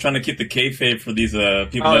kayfabe. I'm trying to keep the kayfabe for these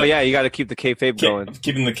people. Oh, yeah, you got to keep the kayfabe going.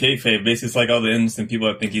 Keeping the kayfabe. Basically, it's like all the innocent people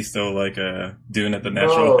that think he's still like doing it the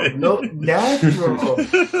natural way. No, natural. You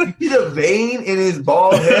see the vein in his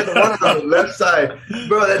bald head, the one on the left side,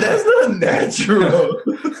 bro. That's not natural.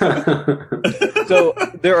 So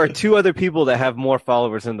there are two other people that have more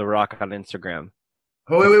followers than The Rock on Instagram.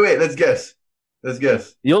 Oh, wait. Let's guess.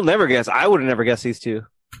 You'll never guess. I would have never guessed these two.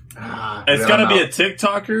 It's got to be a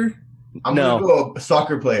TikToker. I'm gonna go a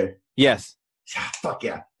soccer player. Yes. Fuck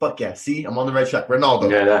yeah. See, I'm on the right track. Ronaldo.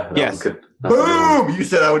 Yeah, that Yes. was good. That's a good one. Boom! You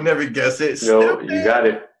said I would never guess it. No, you got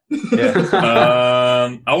it.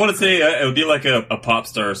 Yeah. I want to say it would be like a pop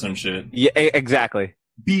star or some shit. Yeah, exactly.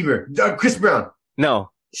 Bieber. Chris Brown. No.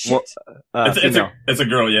 Shit. Well, It's a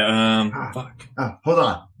girl, yeah. Fuck. Hold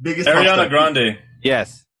on. Biggest pop Ariana star. Grande.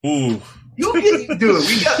 Yes. Ooh. Dude,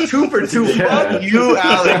 we got 2 for 2. Yeah. Fuck you,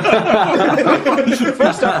 Alex.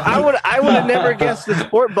 First off, I would have never guessed the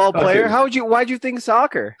sport ball player. Why'd you think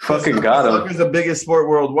soccer? Fucking got him. Soccer's the biggest sport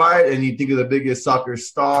worldwide, and you think of the biggest soccer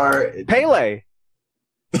star. Pele.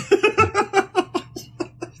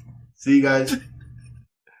 See, guys,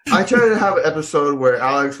 I tried to have an episode where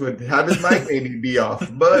Alex would have his mic maybe be off,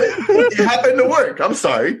 but it happened to work. I'm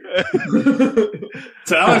sorry.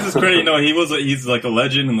 To Alex's credit, he's like a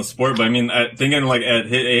legend in the sport. But I mean, thinking like at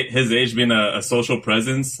his age, being a social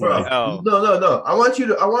presence. Bro, Like, Oh. no. I want you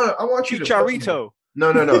to. Chicharito.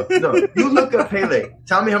 No. You look up Pele.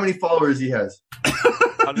 Tell me how many followers he has.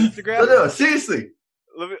 On Instagram? No, seriously.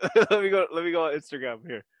 Let me go on Instagram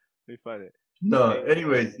here. Let me find it. No.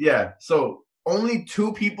 Anyways, yeah. So only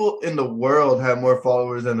 2 people in the world have more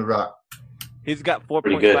followers than The Rock. He's got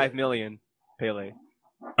Pretty 4.5 million. Pele.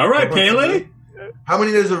 all right, Pele. How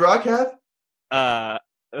many does The Rock have?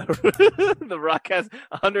 The Rock has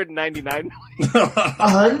 199 million.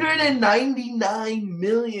 199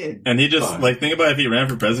 million. And he just like think about if he ran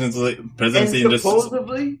for presidency And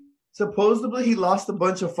and supposedly he lost a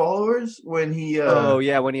bunch of followers when he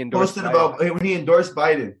when he endorsed posted Biden. about when he endorsed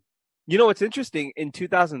Biden. You know what's interesting? In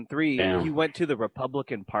 2003, Damn. he went to the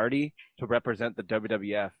Republican Party to represent the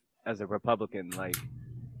WWF as a Republican.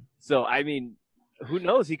 So I mean, who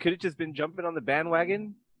knows? He could have just been jumping on the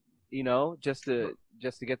bandwagon, just to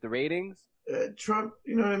get the ratings. Trump,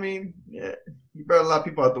 you know what I mean? Yeah, he brought a lot of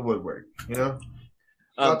people out the woodwork. A lot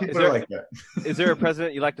of people are like that. Is there a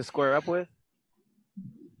president you like to square up with?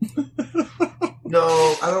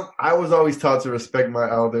 No, I don't. I was always taught to respect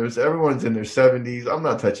my elders. Everyone's in their 70s. I'm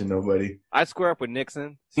not touching nobody. I square up with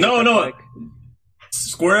Nixon. No.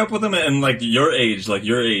 Square up with him and like your age, like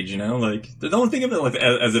don't think of it like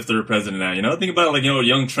as if they're a president now, think about it like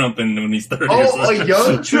young Trump and when he's 30 or Oh, something. a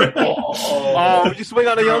young Trump. Oh, would you swing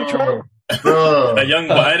on a young Trump? Bro. A young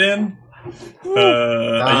Biden,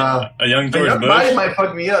 a young George Biden Bush, might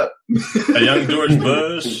fuck me up. a young George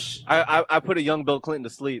Bush. I put a young Bill Clinton to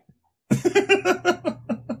sleep.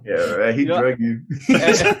 Yeah, right. He drug you. So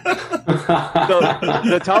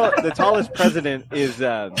the tallest president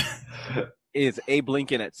is Abe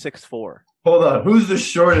Lincoln at 6'4". Hold on. Who's the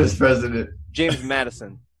shortest president? James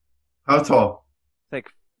Madison, How tall? like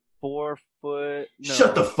 4'5" foot. No.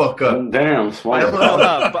 Shut the fuck up. Damn, small. I don't Oh,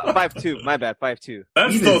 know. 5'2". My bad, 5'2".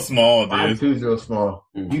 That's Even still small, dude. 5'2" is real small.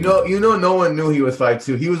 Mhm. You know, no one knew he was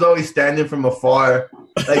 5'2". He was always standing from afar.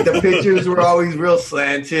 Like the pictures were always real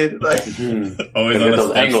slanted. Like Mhm. Always Look on at a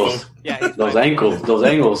those pedestal. angles. Yeah, he's Those 5'2". ankles. Those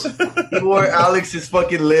angles. he wore Alex's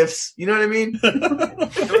fucking lifts. You know what I mean?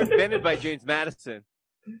 They were invented by James Madison.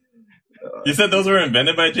 You said those were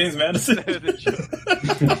invented by James Madison?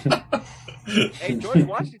 Hey, George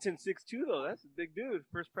Washington's 6'2", though. That's a big dude.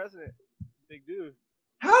 First president. Big dude.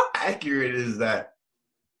 How accurate is that?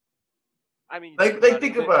 I mean, Like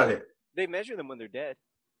think about it. They measure them when they're dead.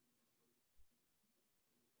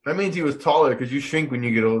 That means he was taller because you shrink when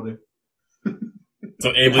you get older. So They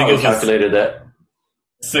Abe probably Lincoln was calculated that.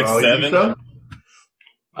 6'7". Oh, you think so?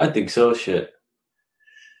 I think so. Shit.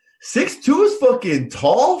 6'2" is fucking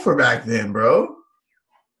tall for back then, bro.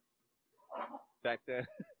 Back then.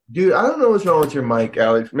 Dude, I don't know what's wrong with your mic,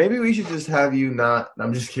 Alex. Maybe we should just have you not.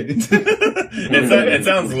 I'm just kidding. It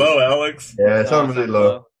sounds low, Alex. Yeah, it sounds really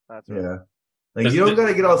low. That's right. Yeah. Like, you don't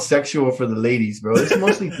gotta get all sexual for the ladies, bro. It's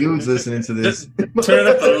mostly dudes listening to this. Turn it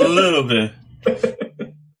up a little bit.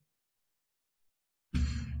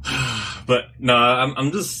 But no,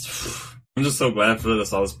 I'm just so glad for all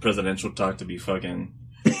this presidential talk to be fucking.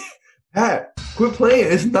 Pat, quit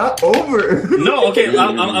playing. It's not over. No, okay,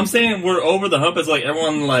 I'm saying we're over the hump. It's like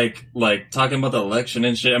everyone like talking about the election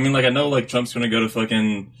and shit. I mean, like I know like Trump's gonna go to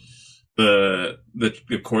fucking the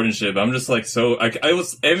court and shit. But I'm just like I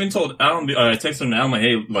even told Alan. I texted him now. I'm like,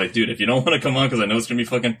 hey, like, dude, if you don't want to come on because I know it's gonna be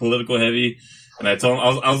fucking political heavy. And I told him,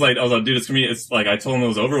 I was like, dude, it's like, I told him it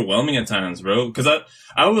was overwhelming at times, bro. Cause I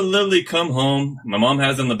would literally come home. My mom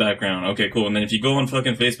has it in the background. Okay, cool. And then if you go on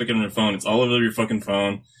fucking Facebook and your phone, it's all over your fucking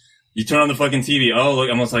phone. You turn on the fucking TV. Oh, look,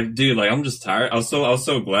 I'm just like, dude, like, I'm just tired. I was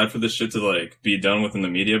so glad for this shit to like be done with in the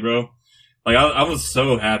media, bro. Like, I was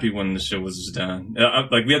so happy when this shit was just done.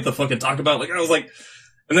 Like, we had to fucking talk about, like, I was like,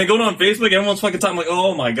 and then going on Facebook, everyone's fucking talking like,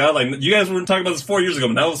 oh my god, like, you guys were talking about this 4 years ago,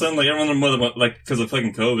 but now all of a sudden, like, everyone, like, because of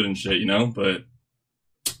fucking COVID and shit, you know? But,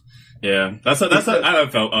 yeah, that's how I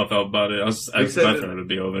felt about it. I was glad for it to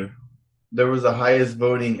be over. There was the highest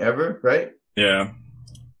voting ever, right? Yeah.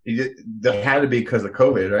 That had to be because of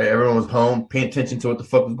COVID, right? Everyone was home, paying attention to what the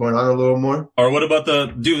fuck was going on a little more. Or what about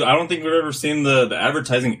dude, I don't think we've ever seen the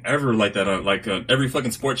advertising ever like that, every fucking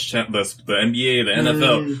sports channel, the NBA, the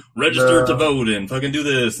NFL, register to vote and fucking do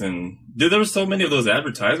this. And dude, there were so many of those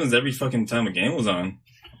advertisements every fucking time a game was on.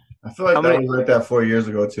 I feel like that was like that 4 years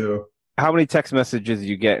ago too. How many text messages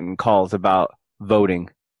you get and calls about voting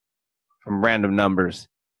from random numbers?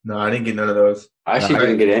 No, I didn't get none of those. I actually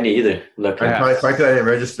didn't get any either. Look, Probably because I didn't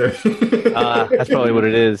register. That's probably what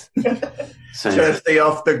it is. Trying to stay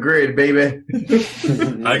off the grid, baby.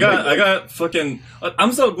 I got fucking.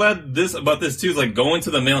 I'm so glad about this too. Is like going to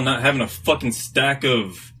the mail, not having a fucking stack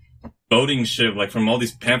of voting shit, like from all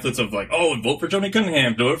these pamphlets of like, oh, vote for Joni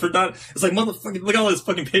Cunningham, vote for Don. It's like, motherfucking, look at all this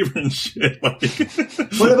fucking paper and shit. Like,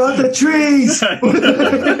 what about the trees?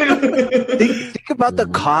 Think about the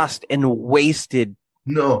cost and wasted.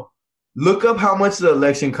 No. Look up how much the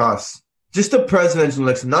election costs. Just the presidential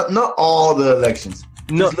election, not all the elections.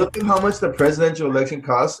 No. Just look at how much the presidential election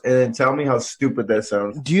costs and then tell me how stupid that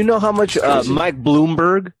sounds. Do you know how much Mike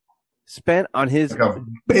Bloomberg spent on his Like $1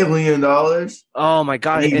 billion? Oh my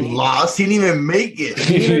god! And he lost. He didn't even make it.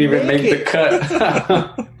 He didn't even make the cut.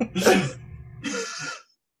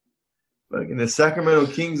 Fucking the Sacramento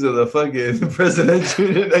Kings of the fucking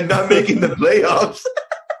presidential and not making the playoffs.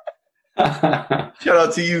 Shout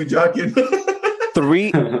out to you, Jockin.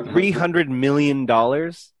 $300 million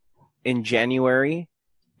in January,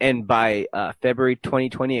 and by February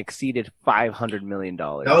 2020 exceeded $500 million.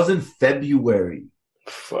 That was in February.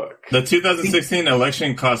 Fuck. The 2016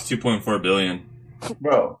 election cost $2.4 billion.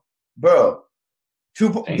 Bro.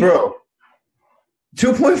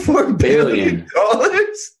 $2.4 billion.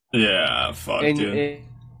 Yeah, fuck, dude.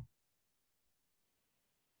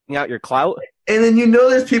 Out your clout. And then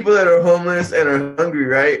there's people that are homeless and are hungry,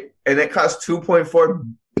 right? And it costs $2.4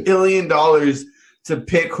 billion to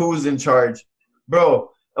pick who's in charge.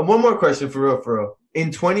 Bro, and one more question for real.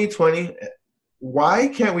 In 2020, why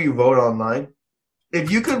can't we vote online?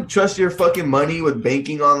 If you can trust your fucking money with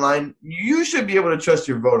banking online, you should be able to trust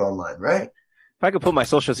your vote online, right? If I could put my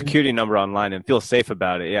social security number online and feel safe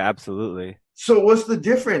about it, yeah, absolutely. So what's the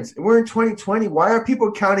difference? We're in 2020. Why are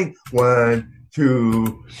people counting 1,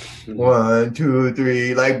 2, 1, 2,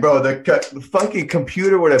 3? Like, bro, the fucking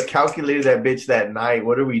computer would have calculated that bitch that night.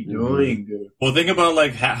 What are we doing, dude? Well, think about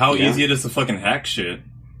like how easy it is to fucking hack shit.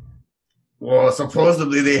 Well,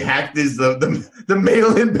 supposedly they hacked the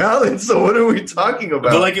mail-in ballot. So what are we talking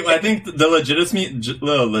about? But like, I think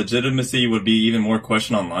the legitimacy would be even more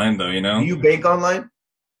questioned online, though. You know? Do you bank online?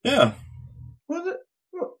 Yeah.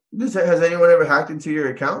 Has anyone ever hacked into your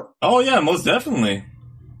account? Oh yeah, most definitely.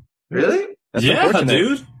 Really? That's yeah, unfortunate.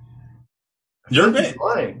 dude. You're He's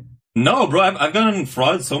lying. No, bro, I've gotten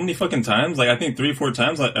fraud so many fucking times. Like, I think 3 or 4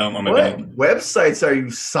 times on my What bank. websites are you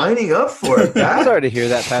signing up for? I'm sorry to hear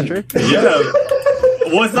that, Patrick. Yeah.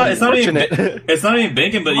 Well, it's not even Unfortunate. it's not even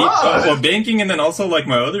banking, but well, banking and then also like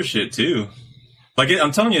my other shit too. Like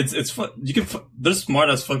I'm telling you, it's you can there's smart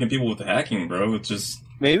ass fucking people with hacking, bro. It's just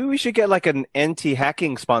Maybe we should get like an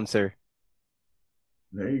anti-hacking sponsor.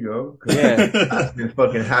 There you go. Yeah. I've been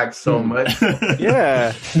fucking hacked so much.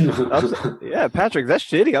 Yeah. Yeah, Patrick, that's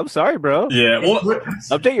shitty. I'm sorry, bro. yeah. Well,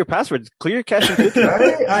 Update your passwords. Clear your cache and cookies.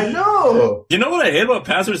 Right? I know. you know what I hate about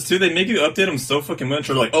passwords too? They make you update them so fucking much.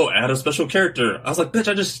 Or like, oh, add a special character. I was like,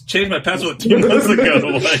 bitch, I just changed my password 2 months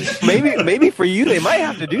ago. Like, Maybe for you they might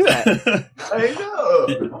have to do that. I know.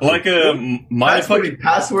 like my fucking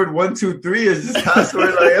password 123 is just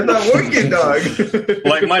password. Like it's not working, dog.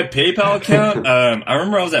 like my PayPal account. I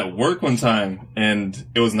remember I was at work one time and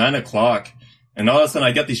it was 9:00, and all of a sudden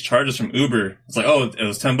I get these charges from Uber. It's like, oh, it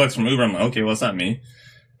was $10 from Uber. I'm like, okay, well, it's not me.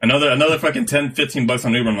 Another fucking $10-15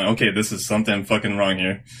 on Uber. I'm like, okay, this is something fucking wrong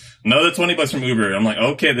here. Another $20 from Uber. I'm like,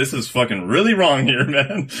 okay, this is fucking really wrong here,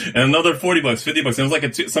 man. And another $40, $50. It was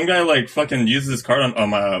like some guy like fucking used this card on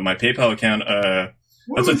my PayPal account.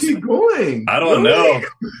 Where was he going? I don't know.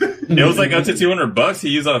 It was like up to $200. He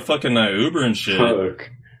used a fucking Uber and shit. Fuck.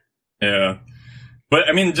 Yeah. But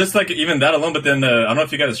I mean, just like even that alone. But then I don't know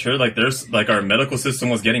if you guys heard, like there's like our medical system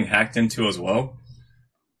was getting hacked into as well.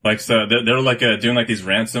 Like so, they're like doing like these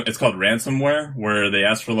It's called ransomware, where they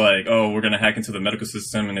ask for like, oh, we're gonna hack into the medical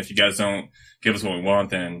system, and if you guys don't give us what we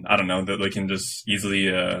want, then I don't know that they can just easily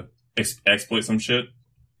exploit some shit.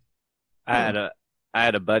 I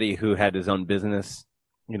had a buddy who had his own business,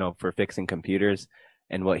 for fixing computers.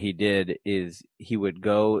 And what he did is he would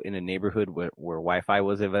go in a neighborhood where Wi-Fi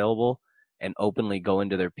was available and openly go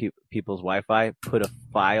into their people's Wi-Fi, put a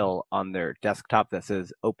file on their desktop that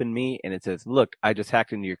says "Open Me," and it says, "Look, I just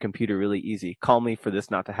hacked into your computer really easy. Call me for this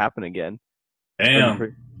not to happen again."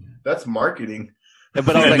 Damn. That's marketing.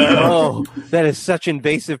 But I was like, "Oh, that is such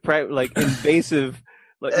invasive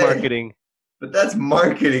marketing." But that's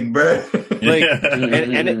marketing, bro. Like, Yeah.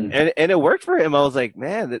 and it worked for him. I was like,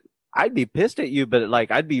 man, I'd be pissed at you, but like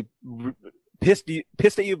I'd be pissed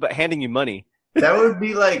at you, but handing you money. That would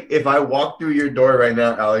be like if I walked through your door right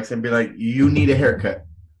now, Alex, and be like, "You need a haircut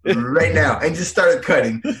right now," and just started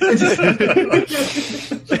cutting, and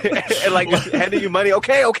like just handing you money.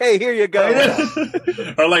 Okay, here you go.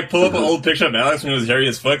 Or like pull up an old picture of Alex when he was hairy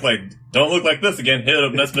as fuck. Like, don't look like this again. Hit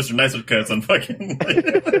up Mr. Nicer Cuts on fucking.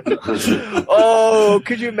 Oh,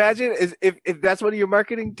 could you imagine if that's one of your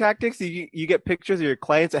marketing tactics? You get pictures of your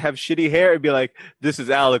clients that have shitty hair and be like, "This is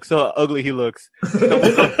Alex. So how ugly he looks."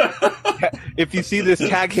 If you see this,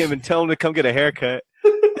 tag him and tell him to come get a haircut.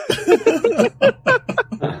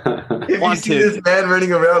 If you see this man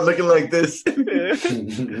running around looking like this,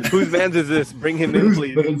 whose man's is this? Bring him in,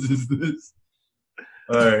 please. Whose man's is this?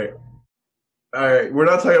 All right. We're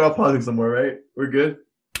not talking about politics anymore, right? We're good.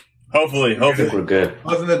 Hopefully. We're good.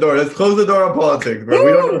 Closing the door. Let's close the door on politics, bro.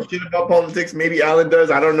 We don't know shit about politics. Maybe Alan does.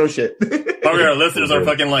 I don't know shit. Probably our listeners are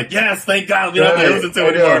fucking like, yes, thank God we don't have to listen to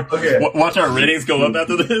it anymore. Okay. Watch our ratings go up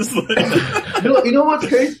after this. You know what's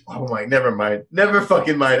crazy? Oh my, never mind. Never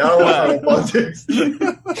fucking mind. I don't want to talk about politics.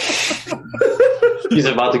 He's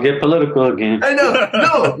about to get political again. I know.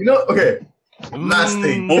 No, okay. Last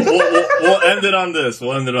thing. We'll end it on this.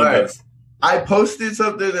 This. I posted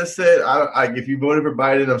something that said, if you voted for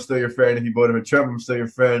Biden, I'm still your friend. If you voted for Trump, I'm still your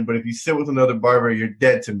friend. But if you sit with another barber, you're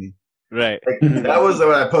dead to me. Right. Like, that was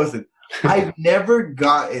what I posted. I've never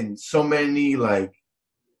gotten so many like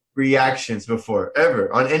reactions before,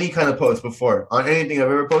 ever, on any kind of post before, on anything I've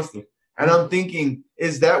ever posted. And I'm thinking,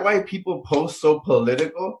 is that why people post so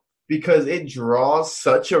political? Because it draws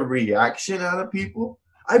such a reaction out of people.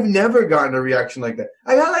 I've never gotten a reaction like that.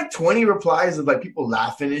 I got like 20 replies of like people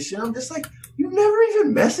laughing and shit. I'm just like, you've never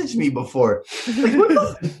even messaged me before. Like, what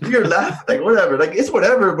the you're laughing, like whatever. Like it's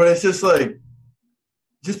whatever, but it's just like,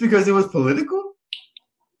 just because it was political?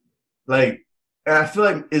 Like, and I feel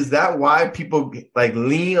like, is that why people like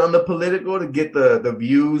lean on the political to get the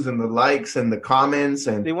views and the likes and the comments?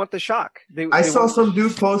 And they want the shock. I saw some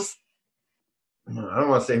dude post, I don't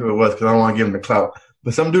want to say who it was because I don't want to give him the clout,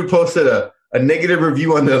 but some dude posted a negative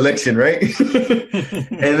review on the election, right?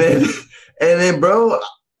 and then, bro,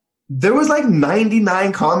 there was like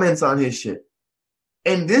 99 comments on his shit.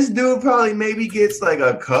 And this dude probably maybe gets like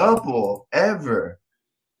a couple ever.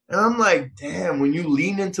 And I'm like, damn, when you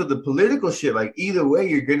lean into the political shit, like either way,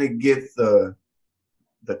 you're gonna get the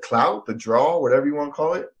clout, the draw, whatever you want to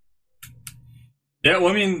call it. Yeah, well,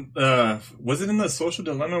 I mean, was it in the Social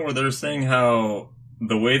Dilemma where they're saying how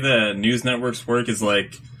the way that news networks work is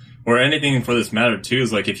like, or anything for this matter too,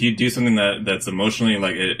 is like if you do something that's emotionally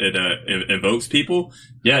like it evokes people,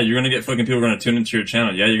 yeah, you're gonna get fucking people gonna tune into your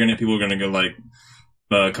channel. Yeah, you're gonna get people gonna go like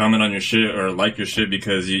comment on your shit or like your shit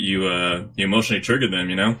because you emotionally triggered them,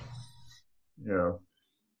 you know? Yeah.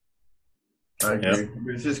 I agree. Yep.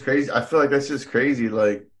 It's just crazy. I feel like that's just crazy,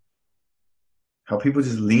 like how people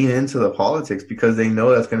just lean into the politics because they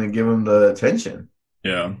know that's going to give them the attention.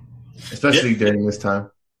 Yeah. Especially during this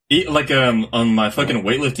time. Like on my fucking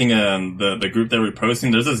weightlifting the group that we're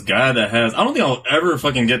posting, there's this guy that has, I don't think I'll ever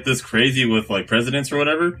fucking get this crazy with like presidents or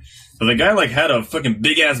whatever, but the guy like had a fucking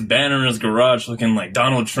big ass banner in his garage looking like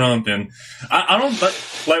Donald Trump, and I don't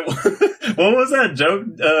like what was that joke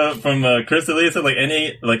from Chris D'Elia said,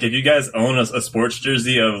 like if you guys own a sports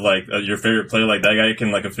jersey of like your favorite player, like that guy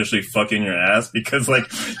can like officially fuck in your ass because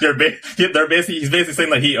like he's basically saying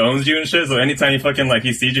like he owns you and shit, so anytime he fucking like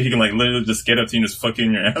he sees you, he can like literally just get up to you and just fuck you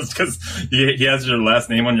in your ass because he has your last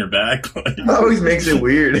name on your back. Like, that always makes it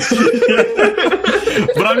weird.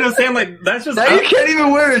 But I'm just saying, like, that's just... Now you can't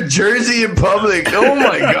even wear a jersey in public. Oh,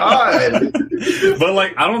 my God. But,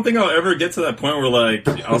 like, I don't think I'll ever get to that point where, like,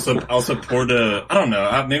 I'll support a... I don't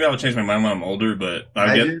know. Maybe I'll change my mind when I'm older, but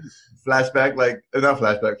I get... Flashback, like... Not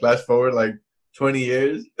flashback. Flash forward, like, 20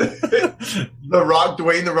 years. Dwayne The Rock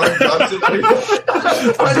Johnson.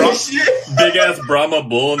 Big ass Brahma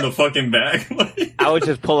bull in the fucking back. I would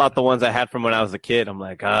just pull out the ones I had from when I was a kid. I'm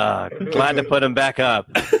like, glad to put them back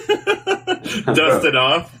up. Dust it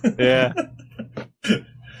off. Yeah.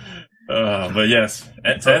 But yes,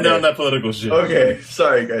 to end on that political shit. Okay,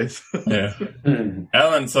 sorry guys. Yeah.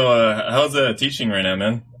 Alan, so how's teaching right now,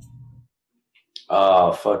 man?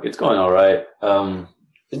 Fuck, it's going all right.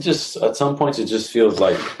 It just, at some points, it just feels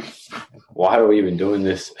like, why are we even doing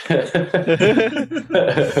this?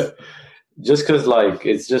 Just because, like,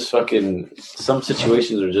 it's just fucking, some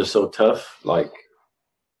situations are just so tough. Like,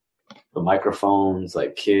 the microphones,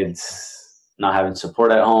 like, kids not having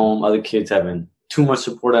support at home, other kids having too much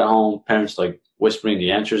support at home, parents, like, whispering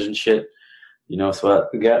the answers and shit. You know, so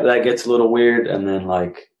that gets a little weird. And then,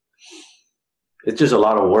 like, it's just a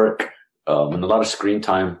lot of work and a lot of screen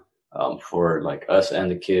time. For like us and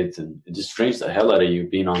the kids, and it just drains the hell out of you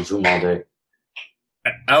being on Zoom all day.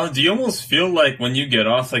 Alan, do you almost feel like when you get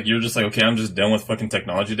off, like you're just like, okay, I'm just done with fucking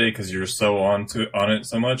technology day because you're so on it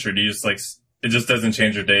so much, or do you just like it just doesn't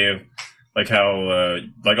change your day of like how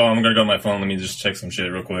like, oh, I'm gonna go on my phone, let me just check some shit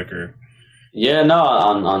real quick, or? Yeah, no,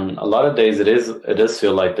 on a lot of days it does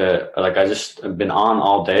feel like that. Like I just have been on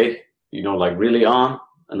all day, you know, like really on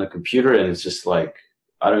the computer, and it's just like.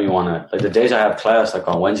 I don't even want to, like the days I have class, like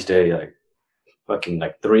on Wednesday, like fucking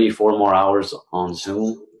like 3-4 more hours on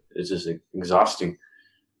Zoom. It's just exhausting.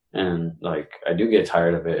 And like, I do get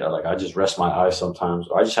tired of it. Like I just rest my eyes sometimes.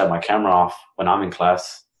 I just have my camera off when I'm in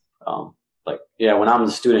class. Like, yeah, when I'm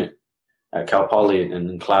a student at Cal Poly and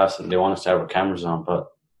in class and they want us to have our cameras on, but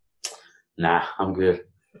nah, I'm good.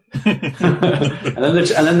 and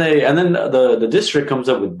then the district comes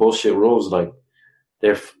up with bullshit rules. Like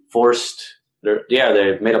they're forced,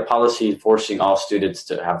 they made a policy forcing all students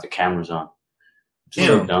to have the cameras on.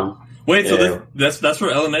 So dumb. Wait, so that's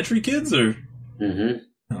for elementary kids, or? Mm-hmm.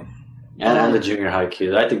 Oh. And the junior high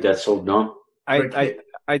kids. I think that's so dumb. I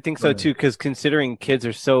think so too, because considering kids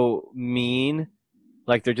are so mean,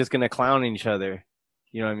 like they're just gonna clown each other.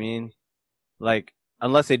 You know what I mean? Like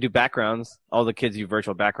unless they do backgrounds, all the kids do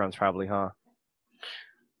virtual backgrounds, probably, huh?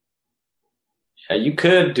 Yeah, you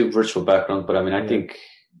could do virtual backgrounds, but I mean, I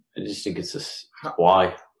just think it's just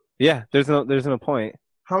why. Yeah, there's no point.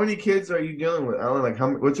 How many kids are you dealing with, Alan? Like,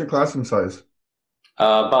 what's your classroom size?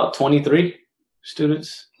 About 23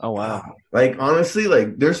 students. Oh wow! Like honestly,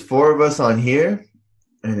 like there's 4 of us on here,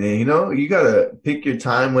 and then, you know, you gotta pick your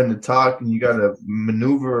time when to talk, and you gotta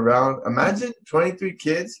maneuver around. Imagine 23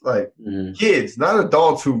 kids, like kids, not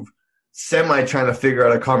adults who semi trying to figure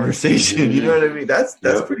out a conversation. You know what I mean? That's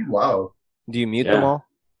pretty wild. Do you mute them all?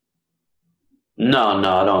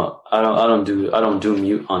 No, I don't do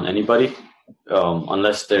mute on anybody,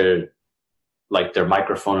 unless they're like their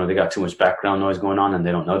microphone or they got too much background noise going on and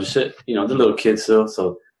they don't notice it. You know, they're little kids still,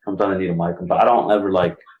 so sometimes I need a mic. But I don't ever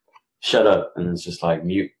like shut up and it's just like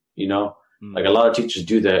mute. You know, like a lot of teachers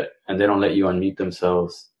do that and they don't let you unmute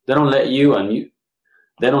themselves. They don't let you unmute.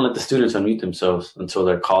 They don't let the students unmute themselves until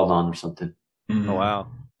they're called on or something. Oh wow!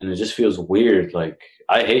 and it just feels weird. Like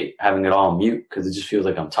I hate having it all mute because it just feels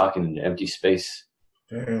like I'm talking in empty space.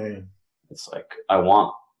 Dang. It's like I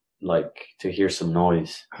want like to hear some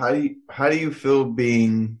noise. How do you feel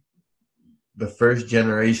being the first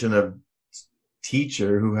generation of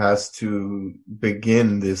teacher who has to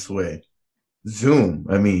begin this way? Zoom.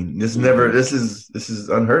 I mean, this is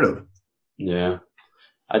unheard of. Yeah.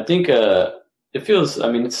 I think it feels,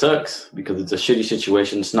 I mean, it sucks because it's a shitty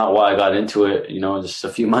situation. It's not why I got into it. You know, just a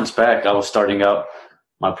few months back, I was starting out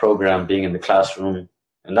my program being in the classroom.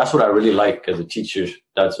 And that's what I really like as a teacher.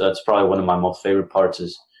 That's probably one of my most favorite parts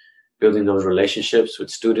is building those relationships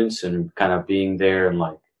with students and kind of being there and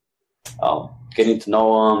like getting to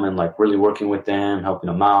know them and like really working with them, helping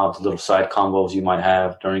them out, the little side combos you might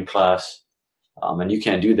have during class. And you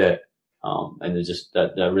can't do that. And it just,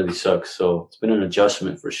 that really sucks. So it's been an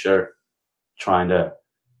adjustment for sure, trying to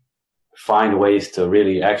find ways to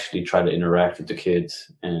really actually try to interact with the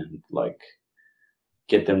kids and like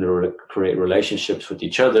get them to create relationships with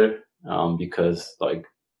each other. Because like,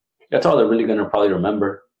 that's all they're really going to probably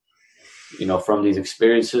remember, you know, from these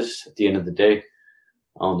experiences at the end of the day.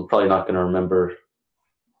 They're probably not going to remember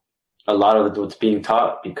a lot of it, what's being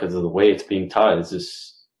taught because of the way it's being taught.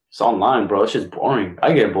 It's online, bro. It's just boring.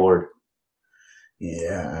 I get bored.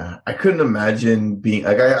 Yeah, I couldn't imagine being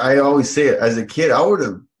like I always say it. As a kid, I would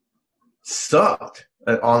have sucked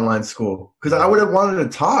at online school because I would have wanted to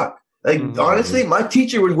talk. Like honestly, my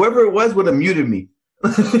teacher, whoever it was, would have muted me.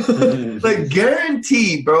 Like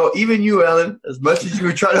guaranteed, bro. Even you, Ellen, as much as you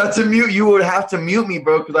would try not to mute, you would have to mute me,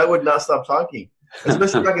 bro, because I would not stop talking.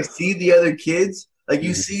 Especially if I could see the other kids. Like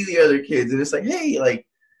you see the other kids, and it's like, hey, like.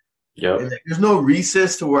 Yep. Like, there's no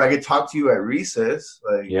recess to where I could talk to you at recess.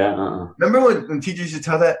 Like, remember when teachers used to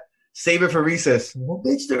tell that, save it for recess? Well,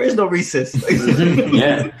 bitch, there is no recess.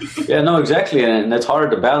 Yeah, no, exactly. And that's hard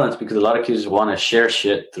to balance because a lot of kids want to share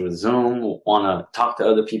shit through Zoom, want to talk to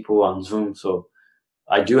other people on Zoom. So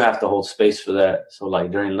I do have to hold space for that. So like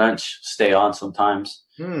during lunch, stay on sometimes.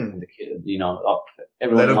 And the kid, you know,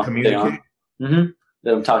 everyone let them communicate. Let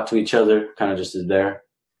them talk to each other, kind of just is there.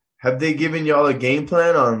 Have they given y'all a game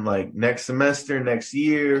plan on like next semester, next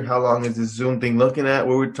year? How long is this Zoom thing looking at?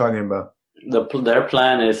 What are we talking about? Their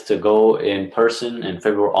plan is to go in person in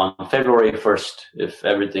on February 1st, if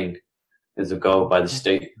everything is a go by the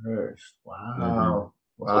state. Wow.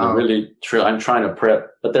 Wow. So really, I'm trying to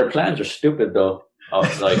prep, but their plans are stupid though.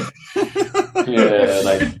 Like, yeah,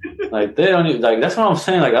 like they don't even, like, that's what I'm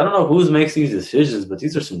saying. Like, I don't know who makes these decisions, but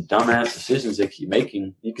these are some dumbass decisions they keep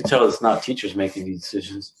making. You can tell it's not teachers making these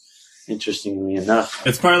decisions. Interestingly enough,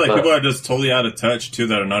 it's probably like people are just totally out of touch too,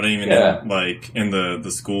 that are not even in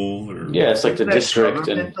the school. Or... Yeah, it's like the district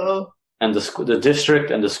and the district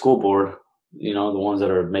and the school board. You know, the ones that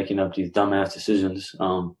are making up these dumbass decisions.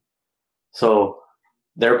 So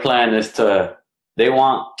their plan is they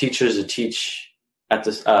want teachers to teach at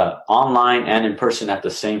this online and in person at the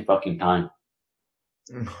same fucking time.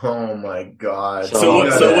 Oh my god! So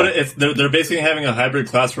what? It's they're basically having a hybrid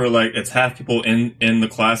class where like it's half people in the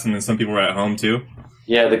class and then some people are at home too.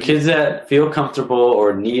 Yeah, the kids that feel comfortable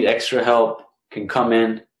or need extra help can come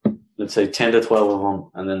in. Let's say 10 to 12 of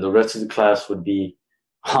them, and then the rest of the class would be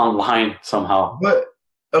online somehow. But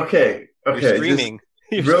okay, you're streaming.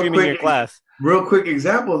 You're streaming your class. Real quick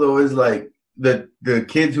example though is like the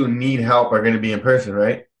kids who need help are going to be in person,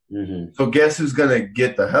 right? Mm-hmm. So guess who's going to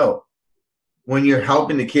get the help? When you're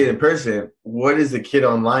helping the kid in person, what is the kid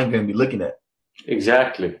online going to be looking at?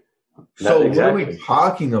 Exactly. So what are we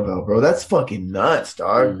talking about, bro? That's fucking nuts,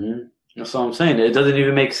 dog. Mm-hmm. That's what I'm saying. It doesn't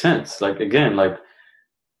even make sense. Like, again, like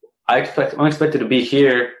I'm expected to be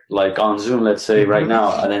here, like on Zoom, let's say right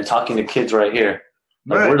now, and then talking to kids right here.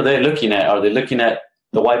 Like, what are they looking at? Are they looking at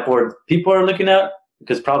the whiteboard people are looking at?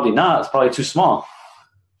 Because probably not. It's probably too small.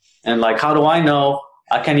 And like, how do I know?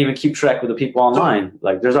 I can't even keep track with the people online.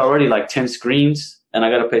 Like, there's already like 10 screens, and I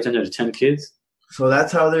got to pay attention to 10 kids. So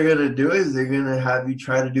that's how they're going to do it? Is they're going to have you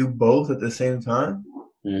try to do both at the same time?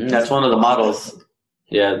 Mm-hmm. That's one of the models.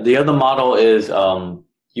 Yeah. The other model is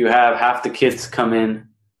you have half the kids come in,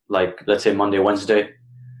 like, let's say Monday, Wednesday.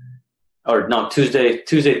 Or no, Tuesday,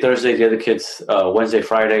 Thursday, the other kids, Wednesday,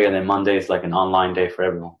 Friday, and then Monday is like an online day for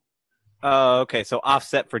everyone. Oh, okay. So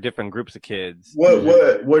offset for different groups of kids.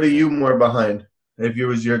 What are you more behind? If it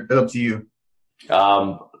was up to you.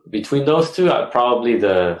 Between those two, probably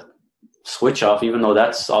the switch off, even though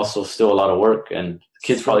that's also still a lot of work and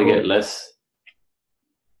kids probably get less.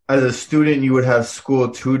 As a student, you would have school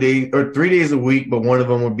 2 days or 3 days a week, but one of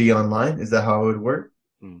them would be online. Is that how it would work?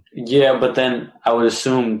 Yeah, but then I would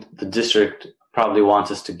assume the district probably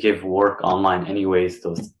wants us to give work online anyways,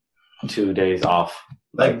 those 2 days off.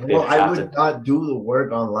 Like, they well, I have would to. not do the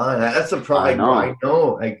work online. That's the problem. I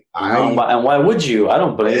know. Like, And why would you? I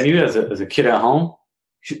don't blame you as a kid at home.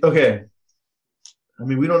 okay. I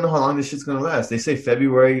mean, we don't know how long this shit's gonna last. They say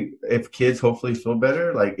February if kids hopefully feel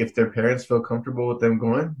better, like if their parents feel comfortable with them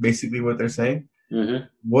going. Basically, what they're saying. Mm-hmm.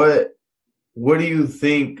 What do you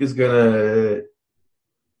think is gonna?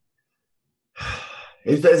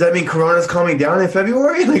 Does that mean Corona's calming down in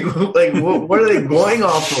February? Like what are they going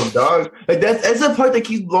off of, dog? Like that's the part that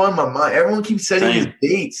keeps blowing my mind. Everyone keeps setting these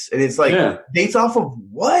dates, and it's like dates off of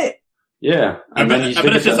what? Yeah, I bet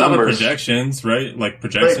it's just all the projections, right? Like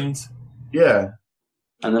projections. Right. Yeah.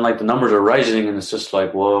 And then like the numbers are rising, and it's just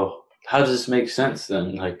like, well, how does this make sense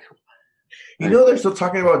then? Like, they're still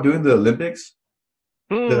talking about doing the Olympics.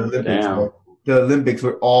 The Olympics, the Olympics,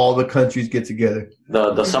 where all the countries get together.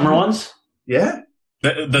 The summer ones. Yeah.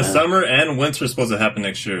 The summer and winter are supposed to happen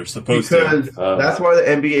next year. Because that's why the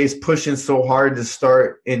NBA is pushing so hard to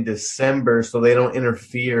start in December so they don't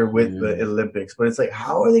interfere with the Olympics. But it's like,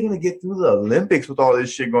 how are they going to get through the Olympics with all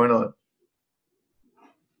this shit going on?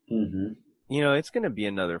 Mm-hmm. It's going to be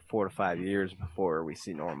another 4 to 5 years before we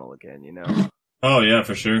see normal again, Oh, yeah,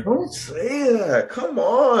 for sure. Don't say that. Come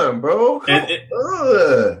on, bro. It's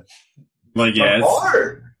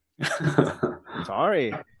hard.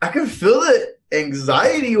 Sorry. I can feel the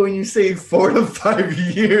anxiety when you say 4 to 5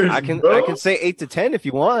 years. I can say 8 to 10 if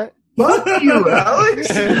you want. Fuck you, Alex.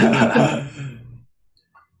 Yeah,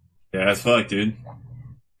 that's fuck, dude.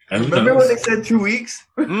 Remember when they said 2 weeks?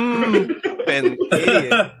 Ben,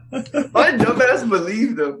 idiot. My dumbass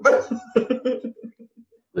believed them.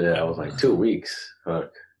 Yeah, I was like 2 weeks.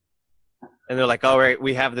 Fuck. And they're like, all right,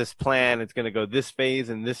 we have this plan. It's going to go this phase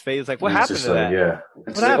and this phase. Like, what happened to that? Yeah.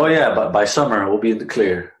 It's like, oh, yeah, but by summer, we'll be in the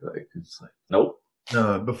clear. Like, it's like, nope.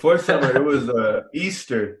 No, before summer, it was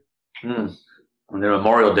Easter. And then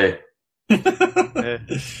Memorial Day.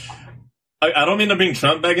 I don't mean to bring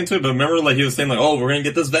Trump back into it, but remember, like, he was saying, like, oh, we're going to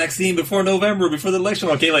get this vaccine before November, before the election.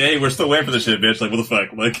 Okay, like, hey, we're still waiting for this shit, bitch. Like, what the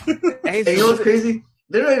fuck? Like, hey, you know what's crazy?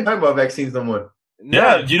 They're not even talking about vaccines no more.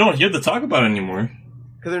 Yeah, you don't hear the talk about it anymore.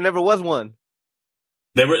 Because there never was one.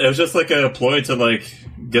 It was just like a ploy to, like,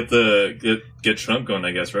 get Trump going,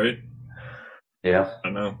 I guess, right? Yeah. I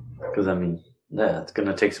don't know. Because, I mean, yeah, it's going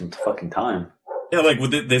to take some fucking time. Yeah, like,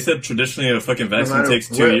 they said traditionally a fucking vaccine takes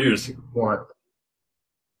 2 years. What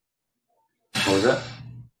was that?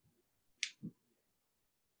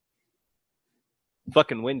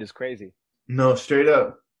 Fucking wind is crazy. No, straight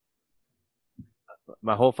up.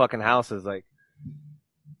 My whole fucking house is like.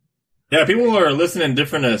 Yeah, people are listening in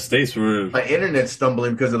different states. My internet's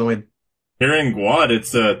stumbling because of the wind. Here in Guad,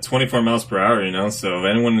 it's 24 miles per hour, so if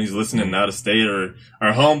anyone who's listening out of state or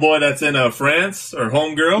our homeboy that's in France or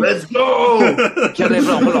homegirl. Let's go!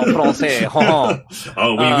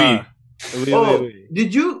 Oh, oui.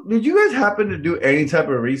 Did you guys happen to do any type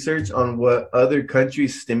of research on what other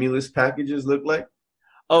countries' stimulus packages look like?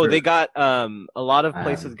 Oh, they got a lot of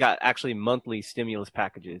places got actually monthly stimulus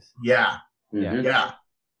packages. Yeah. Mm-hmm.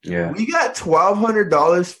 Yeah. We got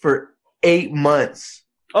 $1,200 for 8 months.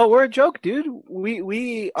 Oh, we're a joke, dude.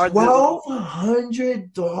 We are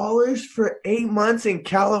 $1,200 for 8 months in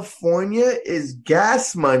California is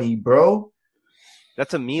gas money, bro.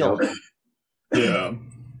 That's a meal. Yeah.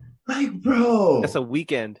 Like, bro. That's a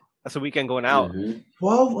weekend. That's a weekend going out. Mm-hmm.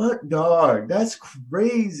 $1,200. That's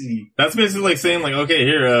crazy. That's basically like saying, like, okay,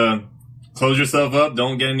 here, close yourself up.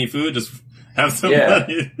 Don't get any food. Just have some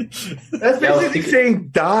money. That's basically saying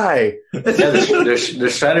die. Their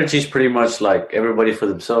strategy is pretty much like everybody for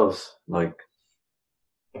themselves. Like,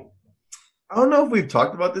 I don't know if we've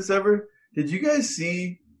talked about this ever. Did you guys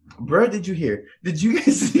see? Brad, did you hear? Did you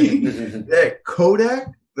guys see that Kodak?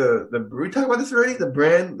 We talked about this already. The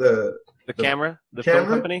brand, the camera, the film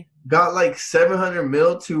company got like $700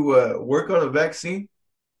 million to work on a vaccine.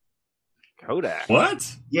 Kodak.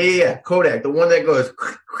 What? Yeah. Kodak, the one that goes.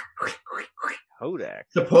 Kodak.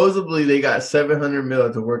 Supposedly, they got $700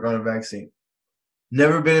 million to work on a vaccine.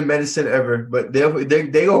 Never been in medicine ever, but they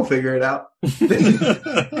gonna figure it out.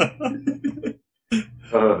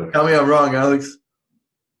 Tell me I'm wrong, Alex.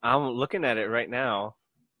 I'm looking at it right now.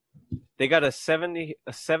 They got a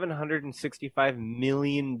 $765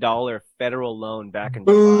 million federal loan back in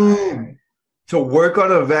July. To work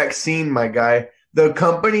on a vaccine, my guy. The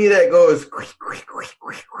company that goes.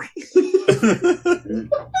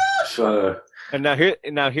 And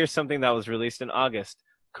now here's something that was released in August.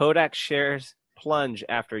 Kodak shares plunge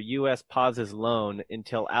after U.S. pauses loan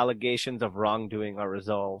until allegations of wrongdoing are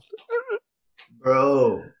resolved.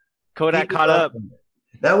 Bro. Kodak caught up.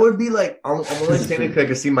 That would be like, I'm only saying it because I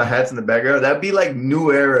can see my hats in the background. That'd be like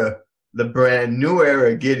New Era the brand new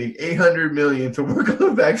era getting $800 million to work on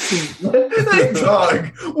the vaccine. Like,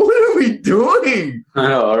 dog, what are we doing? I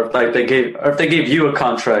know, or if they gave you a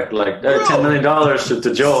contract, like $10 million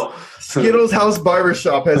to Joe. Skittles House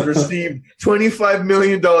Barbershop has received $25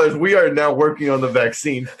 million. We are now working on the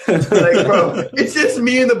vaccine. Like, bro, it's just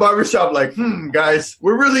me in the barbershop. Like, guys,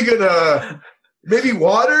 we're really gonna maybe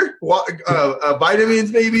water,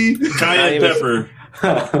 vitamins, maybe Cayenne pepper.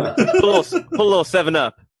 Put a little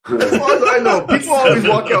 7-Up. As far as I know, people always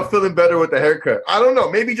walk out feeling better with the haircut. I don't know,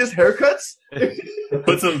 maybe just haircuts.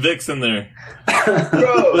 Put some Vicks in there,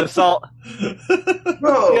 Bro. With salt.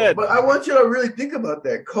 Bro, Good. but I want you to really think about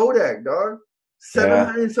that. Kodak, dog.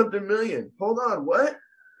 700 something million. Hold on, what?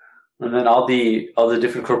 And then all the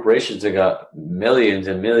different corporations, they got millions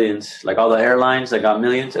and millions. Like all the airlines, they got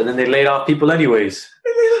millions, and then they laid off people anyways.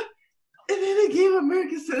 And then they gave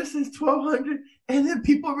American citizens $1,200, and then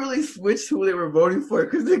people really switched who they were voting for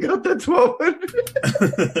because they got that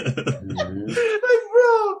 $1,200. Like,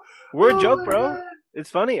 bro, We're a joke, my bro. God. It's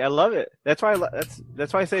funny. I love it. That's why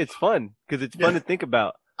that's why I say it's fun, because it's fun to think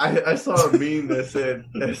about. I saw a meme that said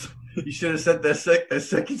you should have sent that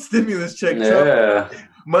second stimulus check. Trump. Yeah.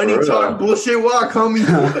 Money For talk, real. bullshit walk, homie.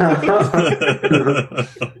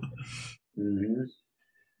 Mhm.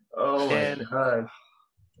 Oh my And- gosh.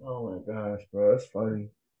 Oh my gosh, bro. That's funny.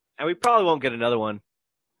 And we probably won't get another one.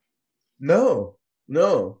 No.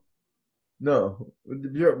 Bro,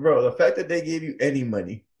 the fact that they gave you any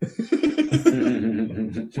money.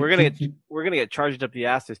 We're gonna get charged up the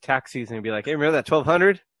ass this tax season and be like, hey, remember that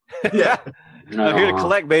 1,200? Yeah. I'm here to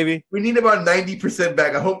collect, baby. We need about 90%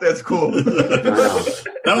 back. I hope that's cool.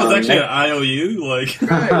 That was actually an IOU. Like,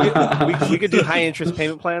 We could do high interest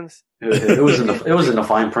payment plans. It was in the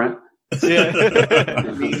fine print. Yeah.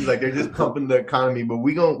 It means like they're just pumping the economy, but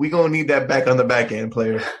we gonna need that back on the back end,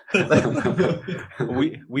 player.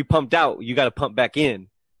 we pumped out. You got to pump back in.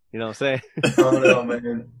 You know what I'm saying? Oh no,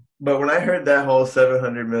 man. But when I heard that whole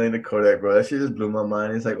 $700 million to Kodak, bro, that shit just blew my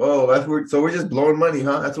mind. It's like, oh, so we're just blowing money,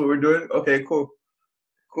 huh? That's what we're doing? Okay, cool.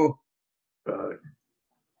 Let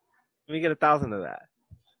me get 1,000 of that.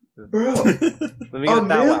 Bro, Let me get a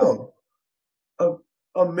 1,000. mil.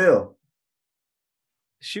 A mil.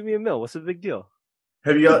 Shoot me a mill. What's the big deal?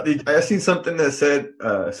 I seen something that said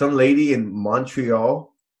some lady in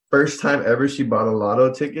Montreal, first time ever she bought a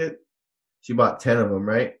lotto ticket. She bought 10 of them,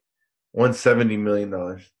 right? Won $70 million.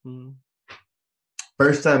 Hmm.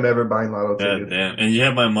 First time ever buying lotto God tickets. damn. And you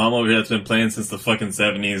have my mom over here that's been playing since the fucking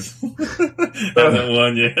 70s. Hasn't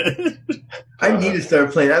won yet. I need to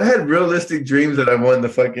start playing. I've had realistic dreams that I won the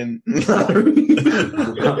fucking lottery.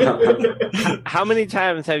 How many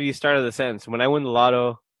times have you started the sentence? When I win the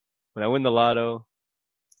lotto.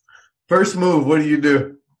 First move, what do you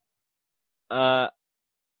do?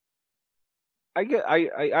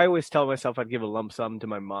 I always tell myself I'd give a lump sum to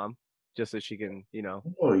my mom just so she can,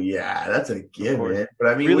 Oh yeah, that's a given. course. But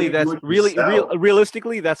I mean, really, what that's do you sell?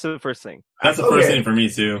 realistically, that's the first thing. That's the first Okay. thing for me,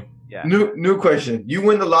 too. Yeah, New question. You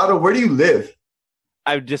win the lotto. Where do you live?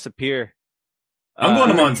 I would disappear. I'm going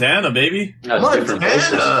to Montana, baby. That's different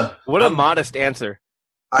places. Montana. What a modest answer.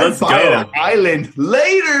 I Let's buy go. an island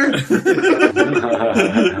later.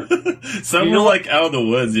 Somewhere like out of the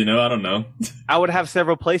woods, I don't know. I would have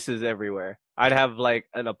several places everywhere. I'd have like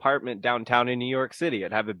an apartment downtown in New York City.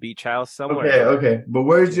 I'd have a beach house somewhere. Okay. But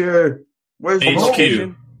where's HQ.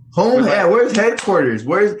 home? Home? Yeah, where's headquarters?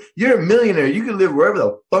 You're a millionaire. You can live wherever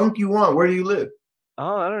the funk you want. Where do you live?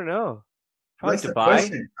 Oh, I don't know. Probably That's the Dubai.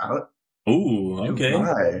 question, Alex. Ooh, okay.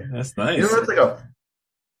 Dubai. That's You nice. know, it's like a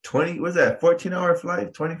 14-hour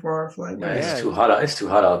flight, 24-hour flight. Yeah, Yeah. it's too hot. It's too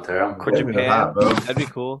hot out there. I'm Or quitting. Japan. Japan. hot, bro. That'd be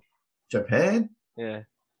cool. Japan? Yeah.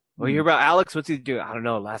 Well, you hear about Alex? What's he doing? I don't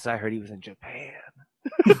know. Last I heard, he was in Japan.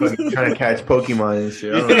 Fucking trying to catch Pokemon and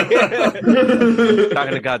shit. I don't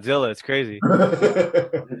Talking to Godzilla. It's crazy.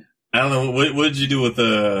 know. I don't know. What did you do with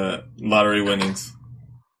the lottery winnings?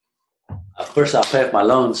 First, I'll pay off my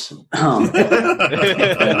loans.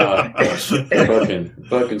 And,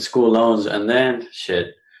 fucking school loans, and then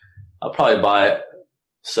shit. I'll probably buy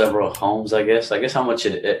several homes. I guess how much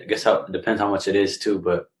it depends how much it is too.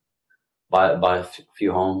 But buy a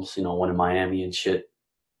few homes. One in Miami and shit.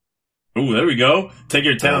 Ooh, there we go. Take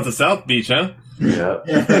your talent to South Beach, huh? Yeah,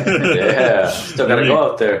 yeah. Still gotta go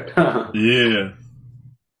out there. Yeah.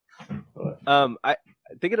 I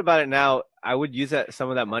thinking about it now, I would use some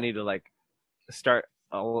of that money to like start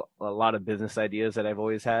a lot of business ideas that I've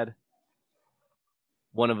always had.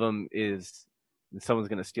 One of them is someone's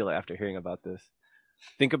going to steal it after hearing about this.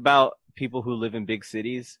 Think about people who live in big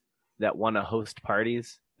cities that want to host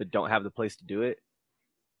parties but don't have the place to do it.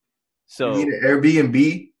 So You need an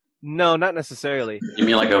Airbnb? No, not necessarily. You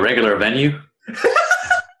mean like a regular venue?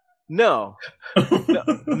 No.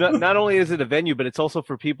 Not only is it a venue, but it's also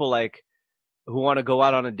for people like who want to go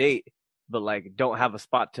out on a date, but like don't have a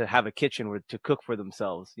spot to have a kitchen where to cook for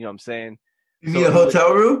themselves. You know what I'm saying? You mean a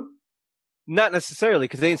hotel room? Not necessarily,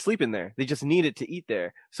 because they ain't sleeping there. They just need it to eat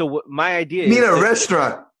there. So what my idea You mean is a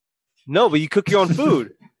restaurant? No, but you cook your own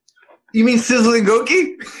food. You mean Sizzling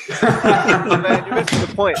Goki? Man, you're missing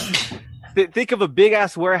the point. Think of a big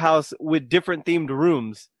ass warehouse with different themed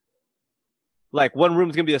rooms. Like one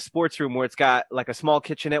room's gonna be a sports room where it's got like a small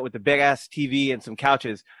kitchenette with a big ass TV and some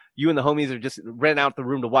couches. You and the homies are just renting out the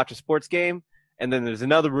room to watch a sports game, and then there's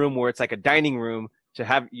another room where it's like a dining room to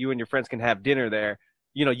have you and your friends can have dinner there.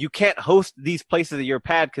 You know, you can't host these places at your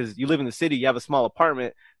pad because you live in the city. You have a small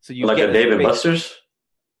apartment, so you Like get a Dave and Buster's?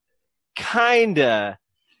 Kinda,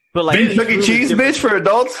 but like Chuck E. Cheese, bitch, for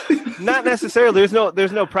adults? not necessarily.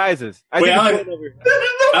 There's no prizes. Wait,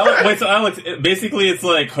 so Alex, basically it's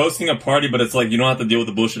like hosting a party, but it's like you don't have to deal with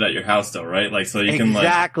the bullshit at your house, though, right? Like, so you can like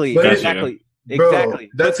exactly. Bro, But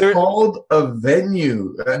that's called a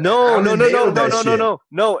venue. No.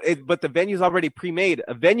 But the venue's already pre-made.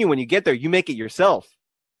 A venue, when you get there, you make it yourself.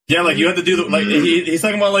 yeah, like you have to do the like he's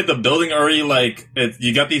talking about like the building already, like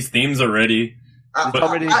you got these themes already. I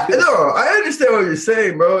understand what you're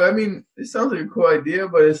saying, bro. I mean, it sounds like a cool idea,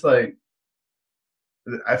 but it's like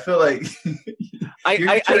I feel like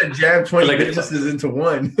you're trying to jam 20 like businesses into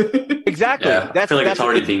one. Exactly. Yeah, I feel like it's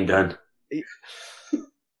already being done.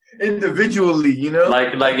 Individually, you know?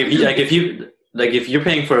 Like if you're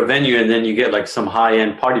paying for a venue and then you get like some high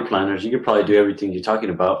end party planners, you could probably do everything you're talking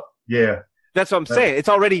about. Yeah. That's what I'm saying. It's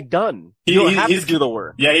already done. You don't have to do the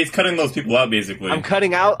work. Yeah, he's cutting those people out basically. I'm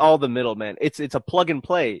cutting out all the middlemen. It's a plug and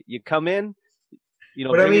play. You come in, you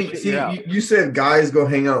know. But I mean, see, you said guys go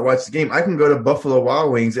hang out and watch the game. I can go to Buffalo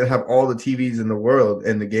Wild Wings and have all the TVs in the world,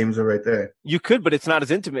 and the games are right there. You could, but it's not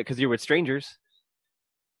as intimate because you're with strangers.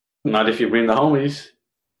 Not if you bring the homies.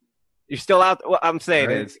 You're still out. What I'm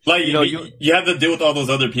saying is, like you know, you have to deal with all those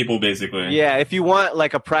other people basically. Yeah, if you want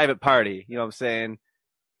like a private party, you know what I'm saying.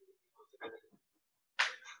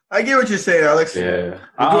 I get what you're saying, Alex. Yeah.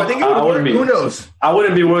 I think it would work. Who knows? I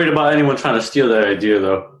wouldn't be worried about anyone trying to steal that idea,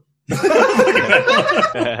 though. I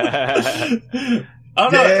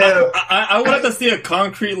don't know. I would have to see a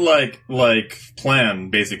concrete like plan,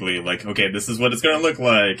 basically. Like, okay, this is what it's gonna look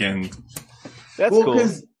like, and that's cool.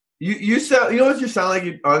 Because you sound, you know what you sound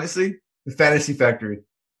like? Honestly, the Fantasy Factory.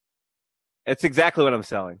 It's exactly what I'm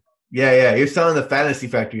selling. Yeah. You're selling the Fantasy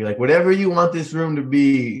Factory. Like whatever you want this room to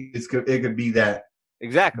be, it could be that.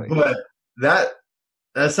 Exactly. But that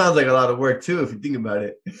sounds like a lot of work too, if you think about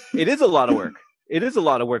it. It is a lot of work.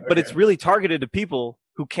 But it's really targeted to people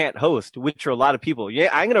who can't host, which are a lot of people. Yeah,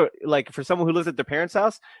 I'm gonna like for someone who lives at their parents'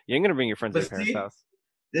 house, you ain't gonna bring your friends to your parents' house.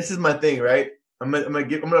 This is my thing, right? I'm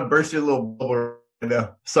gonna burst your little bubble right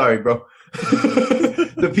now. Sorry, bro.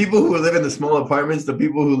 The people who live in the small apartments, the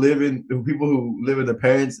people who live with their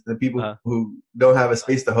parents, the people who don't have a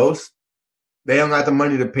space to host, they don't got the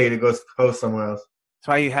money to pay to go host somewhere else. That's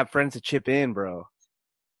why you have friends to chip in, bro.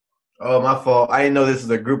 Oh, my fault. I didn't know this was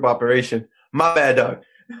a group operation. My bad, dog.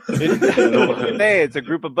 Hey, it's a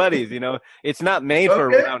group of buddies. You know, it's not made for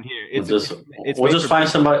around here. We'll just find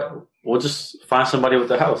somebody with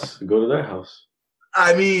a house. Go to their house.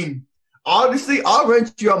 I mean, honestly, I'll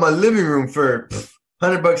rent you out my living room for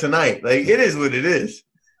 $100 a night. Like it is what it is.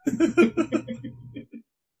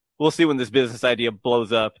 We'll see when this business idea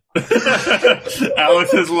blows up.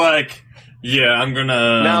 Alex is like, yeah, I'm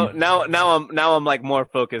gonna. Now I'm like more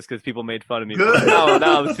focused because people made fun of me. Now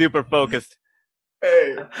I'm super focused.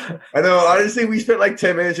 Hey, I know. Honestly, we spent like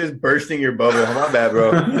 10 minutes just bursting your bubble. My bad,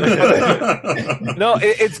 bro. No,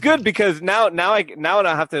 it's good because now I don't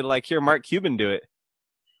have to like hear Mark Cuban do it.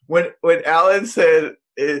 When Alan said,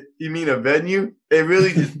 "You mean a venue?" It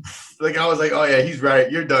really just like I was like, "Oh yeah, he's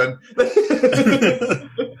right. You're done." No,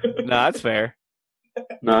 that's fair.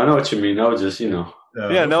 No, I know what you mean. I was just no.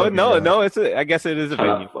 It's I guess it is a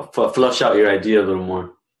venue. Flush out your idea a little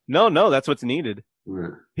more. No, that's what's needed.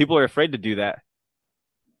 Yeah. People are afraid to do that.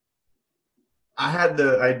 I had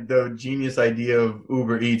the genius idea of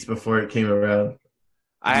Uber Eats before it came around.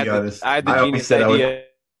 I had the genius idea.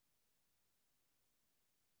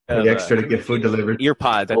 The extra to get food delivered.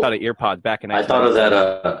 Earpods. I thought of earpods back in. I thought of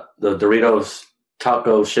that the Doritos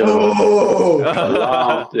taco show. Oh,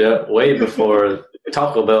 way before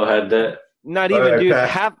Taco Bell had that. Not even, dude.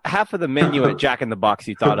 Half of the menu at Jack in the Box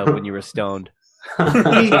you thought of when you were stoned.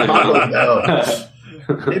 Taco Bell.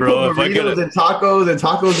 They put burritos and tacos and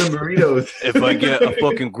burritos. If I get a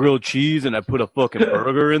fucking grilled cheese and I put a fucking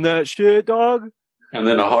burger in that shit, dog. And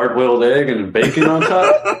then a hard-boiled egg and bacon on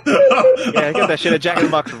top. Yeah, I got that shit at Jack in the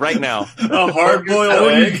Box right now. A hard I boiled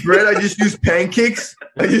don't egg. use bread. I just use pancakes.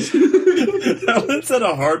 I just. Alan said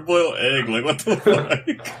a hard boiled egg. Like what the fuck?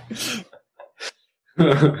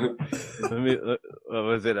 Let me. What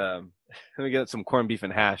was it? Let me get some corned beef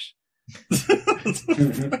and hash.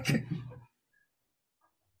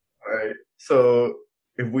 All right. So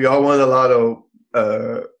if we all won the lotto,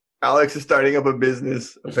 Alex is starting up a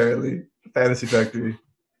business. Apparently, Fantasy Factory.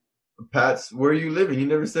 Pat's, where are you living? You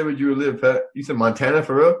never said where you live, Pat. You said Montana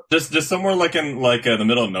for real? just somewhere like in the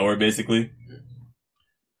middle of nowhere, basically.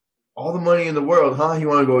 All the money in the world, huh? You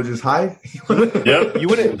want to go just hide? Yep.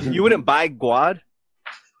 You wouldn't buy Guad?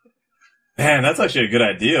 Man, that's actually a good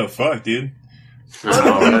idea. Fuck, dude.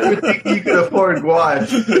 I would think you could afford Guad.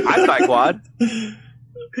 I'd buy Guad.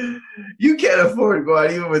 You can't afford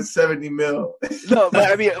Guad even with 70 mil. No, but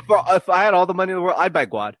I mean, if I had all the money in the world, I'd buy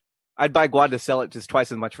Guad. I'd buy Guad to sell it just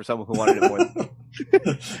twice as much for someone who wanted it more.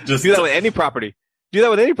 Just Do that with any property. Do that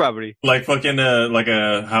with any property. like fucking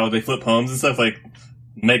how they flip homes and stuff. Like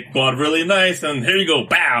make Guad really nice, and here you go,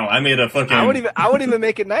 bow. I made a fucking. I wouldn't even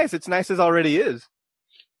make it nice. It's nice as already is.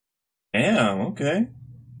 Damn. Okay.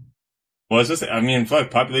 Well, it's just. I mean, fuck.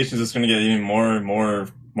 Population's just gonna get even more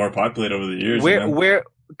populated over the years. Where?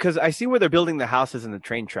 Because I see where they're building the houses and the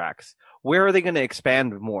train tracks. Where are they going to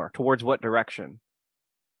expand more? Towards what direction?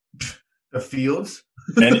 The fields?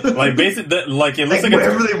 And like basically, like it looks like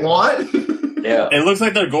wherever they want? Yeah. it looks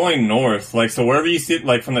like they're going north. Like so, wherever you see it,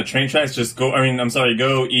 like from the train tracks, just go. I mean, I'm sorry,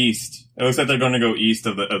 go east. It looks like they're going to go east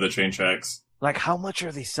of the train tracks. Like, how much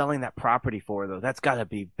are they selling that property for, though? That's got to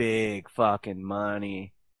be big fucking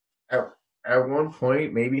money. At one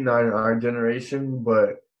point, maybe not in our generation,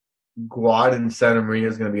 but Guad and Santa Maria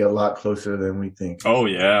is going to be a lot closer than we think. Oh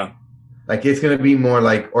yeah. Like, it's going to be more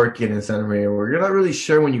like Orchid and Santa Maria, where you're not really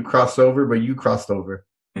sure when you cross over, but you crossed over.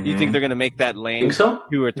 You think they're going to make that lane Think so?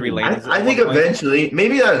 2 or 3 lanes? I at think one point? eventually,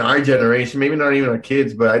 maybe not in our generation, maybe not even our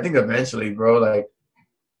kids, but I think eventually, bro, like,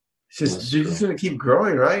 it's just, That's they're true. just going to keep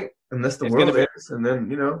growing, right? Unless the It's world gonna be- ends, and then,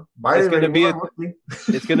 Biden It's gonna be anymore,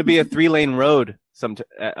 mostly. It's going to be a 3-lane road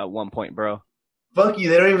at one point, bro. Fuck you,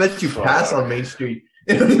 they don't even let you pass on Main Street.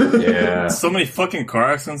 Yeah. So many fucking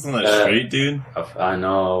car accidents on that street, dude. I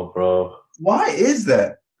know, bro. Why is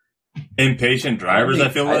that? Impatient drivers, I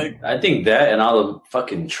feel like. I think that and all the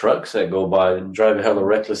fucking trucks that go by and drive hella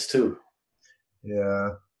reckless too.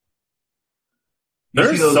 Yeah.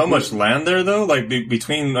 There's See those- so much land there, though. Like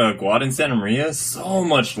between Guad and Santa Maria, so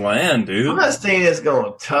much land, dude. I'm not saying it's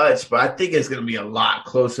going to touch, but I think it's going to be a lot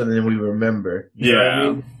closer than we remember. You know what I Yeah.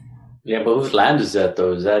 mean? Yeah, but whose land is that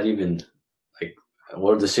though? Is that even like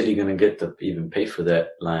where's the city gonna get to even pay for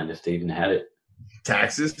that land if they even had it?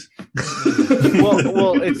 Taxes.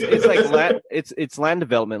 well, it's like land, it's land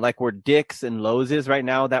development, like where Dick's and Lowe's is right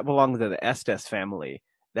now. That belongs to the Estes family.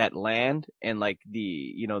 That land and like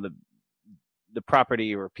the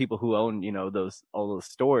property or people who own all those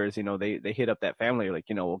stores. They hit up that family like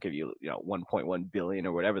we'll give you 1.1 billion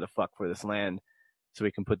or whatever the fuck for this land, so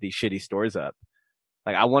we can put these shitty stores up.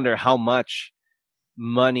 Like I wonder how much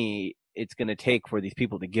money it's going to take for these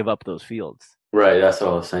people to give up those fields. Right, that's what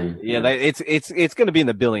I was saying. Yeah, like it's going to be in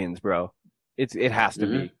the billions, bro. It has to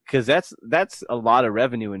be, because that's a lot of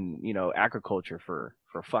revenue in agriculture for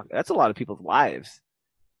fuck. That's a lot of people's lives.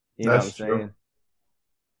 You know what I'm That's true. saying?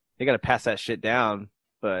 They got to pass that shit down,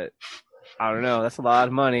 but I don't know. That's a lot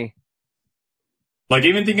of money. Like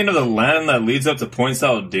even thinking of the land that leads up to Point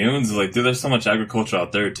South Dunes, like dude, there's so much agriculture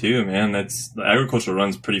out there too, man. The agriculture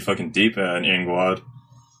runs pretty fucking deep in Guad.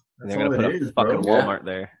 And they're gonna put all it a is, fucking bro. Walmart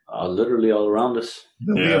there. Literally all around us.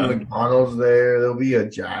 There'll Yeah. be a McDonald's there. There'll be a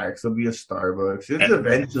Jack's. There'll be a Starbucks. It's Yeah.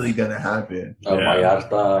 eventually going to happen.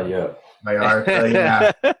 Vallarta, yeah. Vallarta,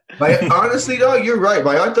 yeah. Honestly, though, you're right.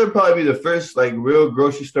 Vallarta would probably be the first like real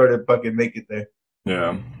grocery store to fucking make it there.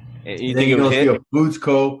 Yeah. You And then think it you're would going to see hit? a Foods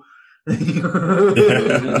Co.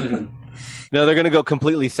 No, they're gonna go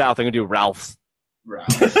completely south. They're gonna do Ralph's.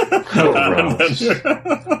 Ralph's. Ralph's.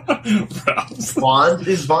 Vons?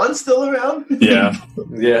 Is Vons still around? Yeah.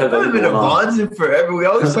 Yeah, I haven't that's been to going on. Vons in forever. We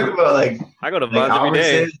always talk about like I go to Vons every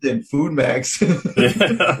day. Albertsons and Food Max.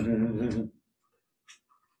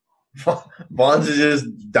 Yeah. Vons is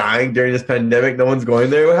just dying during this pandemic. No one's going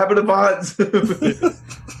there. What happened to Vons?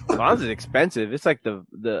 Vons is expensive. It's like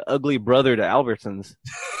the ugly brother to Albertsons.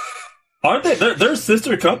 Aren't they? They're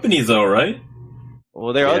sister companies, though, right?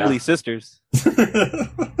 Well, they're Yeah. ugly sisters. These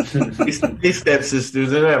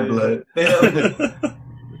stepsisters, they don't have blood.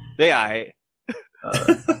 They aight.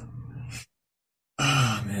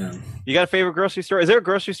 Oh man. You got a favorite grocery store? Is there a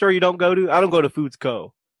grocery store you don't go to? I don't go to Foods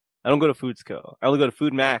Co. I don't go to Foods Co. I only go to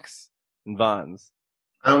Food Max and Vons.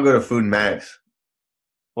 I don't go to Food Max.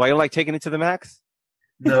 Why you like taking it to the max?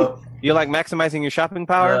 No. You like maximizing your shopping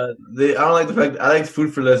power? I don't like the fact I like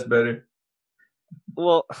Food for Less better.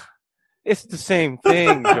 Well, it's the same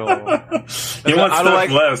thing, Joel. He wants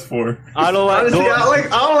stuff less for. I don't like. Honestly, I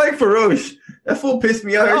don't like Feroce. That fool pissed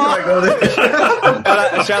me out every time I go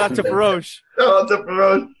there. Shout out to Feroce. Shout out to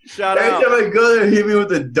Feroce. Every time I go there, he hit me with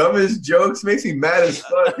the dumbest jokes. Makes me mad as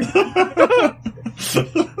fuck.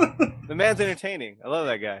 The man's entertaining. I love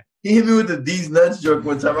that guy. He hit me with the D's nuts joke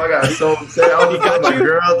one time. I got so upset. I was with my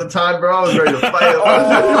girl at the time, bro. I was ready to fight.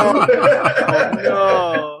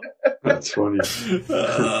 No. That's funny.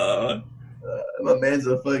 My man's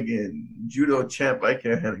a fucking judo champ. I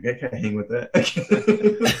can't hang with that.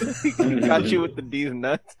 He got you with the D's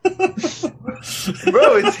nuts.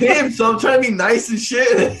 Bro, it's him, so I'm trying to be nice and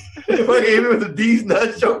shit. If I hit me with the D's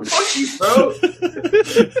nuts joke, fuck you, bro.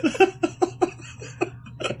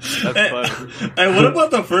 That's funny. And what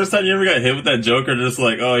about the first time you ever got hit with that joke, or just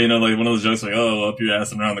like, oh, you know, like one of those jokes, like, oh, up your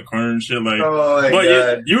ass and around the corner and shit, like. Oh my but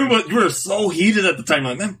God. you were so heated at the time,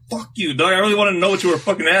 like, man, fuck you, dog. I really want to know what you were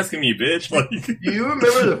fucking asking me, bitch. Like, Do you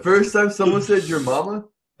remember the first time someone said your mama?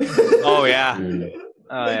 Oh yeah.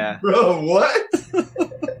 Oh yeah. Bro, what?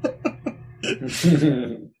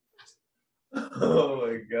 Oh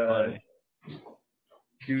my God.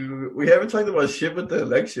 Dude, we haven't talked about shit with the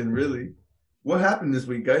election, really. What happened this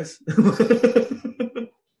week, guys? The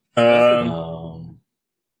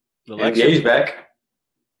NBA's back.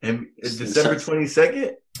 And it's December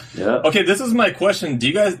 22nd? Yeah. Okay, this is my question. Do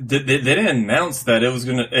you guys they didn't announce that is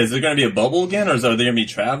there gonna be a bubble again, or are they gonna be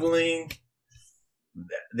traveling?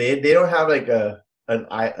 They don't have like a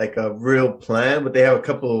real plan, but they have a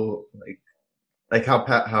couple like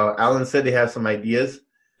how Alan said they have some ideas.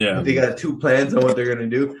 Yeah. They got 2 plans on what they're gonna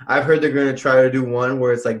do. I've heard they're gonna try to do one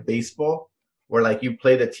where it's like baseball, where like you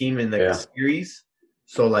play the team in like a series.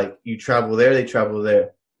 So like you travel there, they travel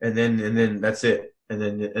there, and then that's it, and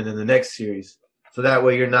then the next series. So that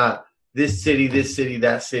way you're not this city,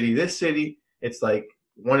 that city, this city. It's like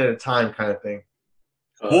one at a time kind of thing.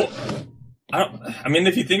 Well, I mean,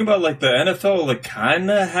 if you think about like the NFL, like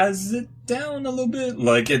kind of has it down a little bit.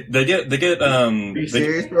 Like they get. Are you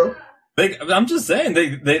serious, bro? I'm just saying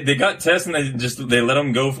they got tests and they let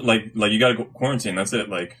them go. For, like you got to go quarantine. That's it.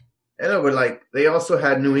 Like. I know, but like they also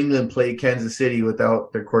had New England play Kansas City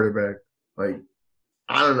without their quarterback. Like,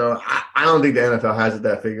 I don't know. I don't think the NFL has it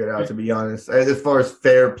that figured out, to be honest. As far as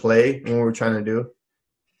fair play and what we're trying to do.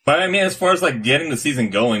 But I mean, as far as like getting the season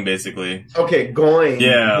going, basically. Okay, going.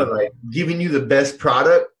 Yeah. But like giving you the best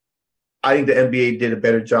product. I think the NBA did a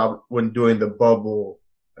better job when doing the bubble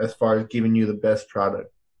as far as giving you the best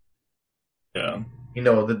product. Yeah. You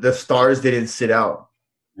know, the stars didn't sit out.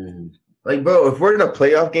 Mm-hmm. Like, bro, if we're in a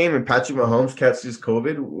playoff game and Patrick Mahomes catches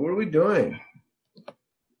COVID, what are we doing?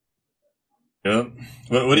 Yeah.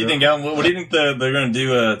 What do you think, Alan? What do you think they're going to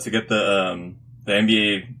do to get the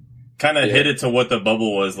NBA kind of hit it to what the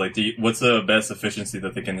bubble was? Like, what's the best efficiency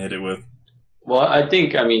that they can hit it with? Well, I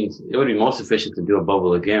mean, it would be most efficient to do a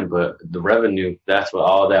bubble again, but the revenue, that's where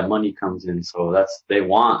all that money comes in. So they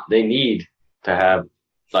need to have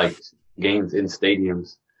like games in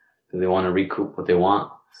stadiums because they want to recoup what they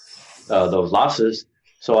want. Those losses.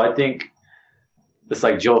 So I think it's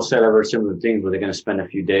like Joe said, I've heard similar things where they're going to spend a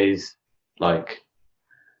few days, like,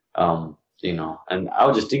 you know, and I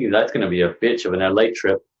was just thinking that's going to be a bitch of an LA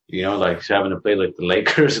trip, you know, like having to play like the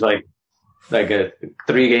Lakers, like a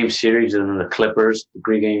 3-game series, and then the Clippers,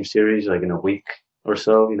 3-game series, like in a week or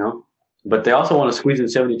so, you know. But they also want to squeeze in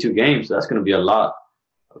 72 games. So that's going to be a lot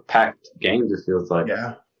of packed games, it feels like.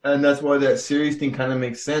 Yeah. And that's why that series thing kind of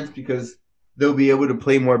makes sense because they'll be able to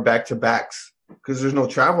play more back-to-backs because there's no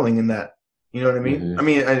traveling in that. You know what I mean? Mm-hmm. I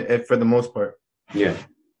mean, for the most part. Yeah.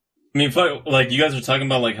 I mean, like you guys are talking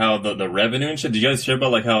about like how the revenue and shit. Do you guys hear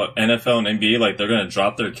about like how NFL and NBA like they're gonna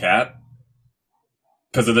drop their cap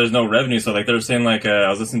because there's no revenue? So like they're saying like I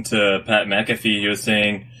was listening to Pat McAfee. He was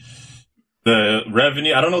saying the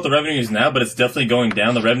revenue. I don't know what the revenue is now, but it's definitely going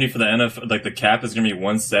down. The revenue for the NFL, like the cap, is gonna be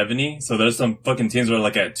 170. So there's some fucking teams that are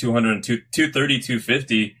like at 200, 230,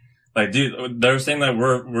 250. Like, dude, they're saying that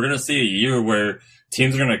we're gonna see a year where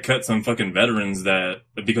teams are gonna cut some fucking veterans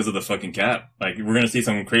because of the fucking cap. Like, we're gonna see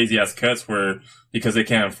some crazy ass cuts because they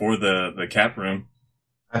can't afford the cap room.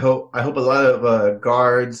 I hope a lot of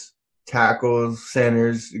guards, tackles,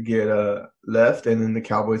 centers get left, and then the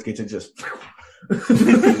Cowboys get to just because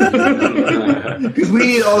we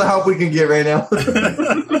need all the help we can get right now.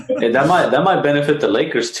 And that might benefit the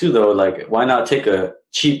Lakers too, though. Like, why not take a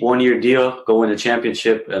cheap 1-year deal, go win a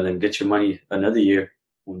championship, and then get your money another year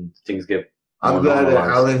when things get I'm glad that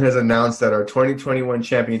normalized. Alan has announced that our 2021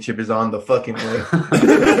 championship is on the fucking way.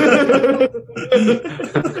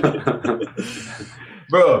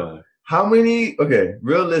 Bro, how many,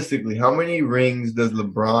 realistically, how many rings does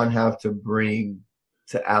LeBron have to bring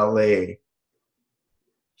to LA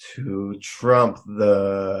to trump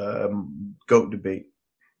the GOAT debate?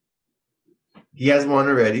 He has one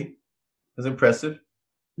already. That's impressive.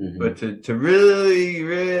 Mhm. But to really,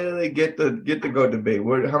 really get the GOAT debate,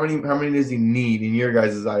 how many does he need in your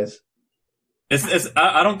guys' eyes?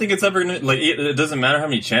 I don't think it's ever gonna like. It doesn't matter how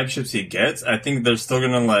many championships he gets. I think they're still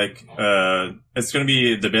gonna like. It's gonna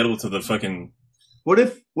be debatable to the fucking. What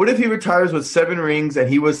if he retires with 7 rings and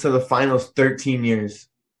he was to the finals 13 years?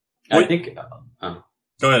 I think. Go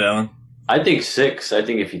ahead, Alan. I think 6. I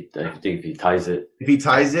think if he ties it. If he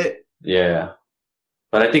ties it, Yeah.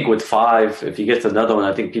 But I think with 5, if he gets another one,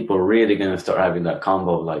 I think people are really going to start having that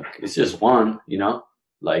combo. Like, it's just one, you know?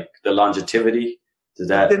 Like, the longevity. Does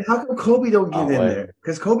that... then how come Kobe don't get in wait. there?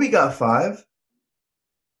 Because Kobe got 5.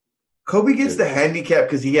 Kobe gets the handicap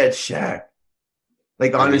because he had Shaq.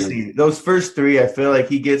 Like, honestly, those first 3, I feel like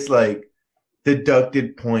he gets, like,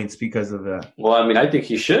 deducted points because of that. Well, I mean, I think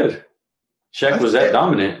he should. Shaq was that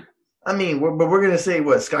dominant. I mean, we're going to say,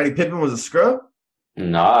 what, Scottie Pippen was a scrub?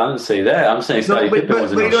 No, I didn't say that. I'm saying Scottie Pippen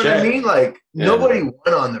wasn't but no you know what I Shaq. mean? Like, nobody went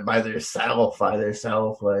on there by themselves,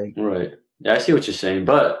 like. Right. Yeah, I see what you're saying.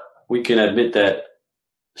 But we can admit that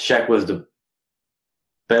Shaq was the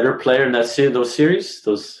better player in those series.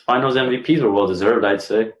 Those finals MVPs were well-deserved, I'd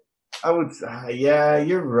say. I would, yeah,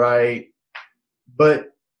 you're right.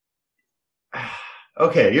 But,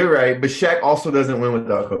 okay, you're right. But Shaq also doesn't win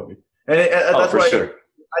without Kobe. And that's why sure.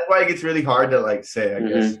 That's why it gets really hard to, like, say, I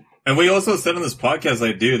guess. And we also said on this podcast,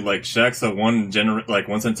 like, dude, like, Shaq's a once in a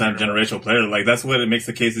time generational player. Like, that's what it makes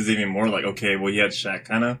the cases even more like, okay, well, he had Shaq,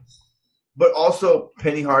 kind of. But also,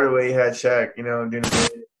 Penny Hardaway had Shaq, you know what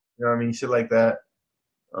I mean? Shit like that.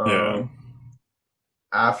 Yeah.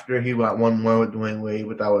 After he got one more with Dwayne Wade,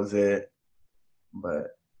 but that was it.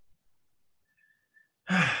 But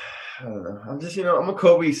I don't know. I'm just, I'm a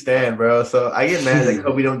Kobe stan, bro. So I get mad that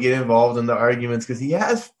Kobe don't get involved in the arguments because he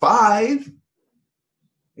has 5.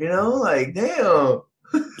 Like, damn.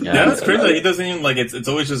 Yeah, that's crazy. He doesn't even, like, it's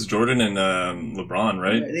always just Jordan and LeBron,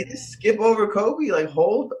 right? They just skip over Kobe. Like,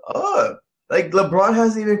 hold up. Like, LeBron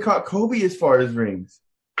hasn't even caught Kobe as far as rings.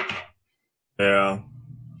 Yeah.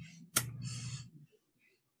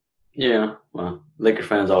 Yeah. Well, Laker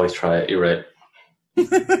fans always try it. You're right. Yeah,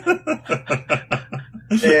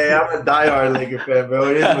 I'm a diehard Laker fan, bro.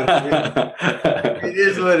 It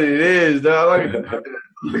is what it is. Dog.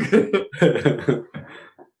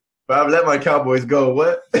 But I've let my Cowboys go.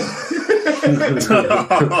 What? All of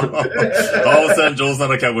a sudden, Joel's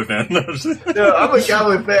not a Cowboy fan. No, I'm a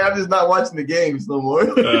Cowboy fan. I'm just not watching the games no more.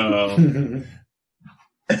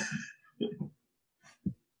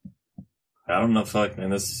 I don't know. Fuck,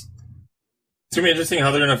 man. It's gonna be interesting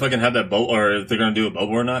how they're gonna fucking have that boat, or if they're gonna do a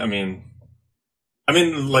bubble or not. I mean,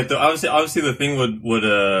 like obviously the thing would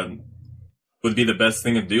be the best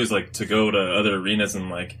thing to do is like to go to other arenas and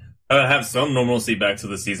like have some normalcy back to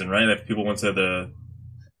the season, right? If people went to the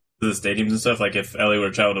stadiums and stuff, like if LA were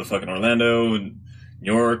to travel to fucking Orlando, New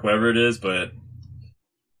York, wherever it is, but.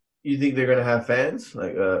 You think they're gonna have fans,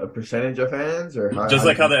 like a percentage of fans, or how the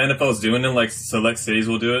NFL is doing it? Like select cities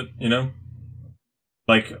will do it,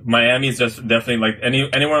 Like Miami's just definitely like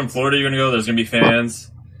anywhere in Florida you're gonna go, there's gonna be fans.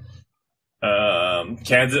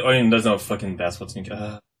 Kansas, there's no fucking basketball team.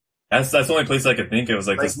 That's the only place I could think of. It was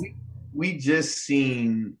like this. We just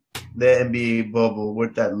seen the NBA bubble.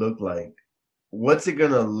 What that look like? What's it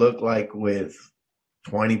gonna look like with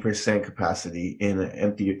 20% capacity in an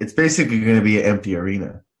empty? It's basically gonna be an empty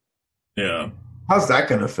arena. Yeah. How's that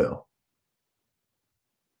gonna feel?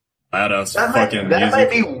 That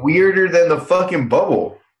might be weirder than the fucking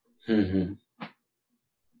bubble. Mm-hmm.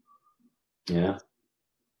 Yeah.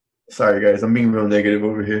 Sorry, guys. I'm being real negative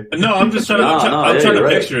over here. No, I'm just trying. I'm trying to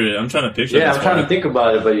picture it. I'm trying to picture it. Yeah, I'm trying to think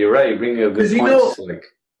about it, but you're right. You bring me a good point.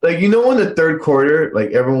 In the third quarter,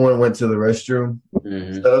 like everyone went to the restroom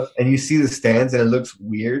stuff, and you see the stands, and it looks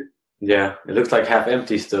weird. Yeah, it looks like half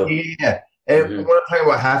empty still. Yeah, and we're not talking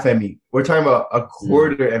about half empty. We're talking about a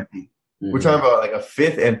quarter empty. We're talking about like a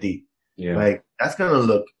fifth empty. Yeah, like that's gonna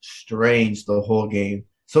look strange the whole game.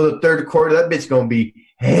 So the third quarter, that bitch gonna be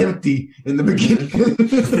empty in the beginning.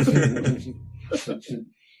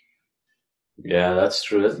 Yeah, that's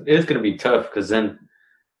true. It's gonna be tough because then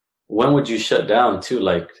when would you shut down too?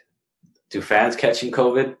 Like, do fans catching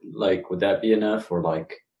COVID? Like, would that be enough? Or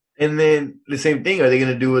like, And then the same thing. Are they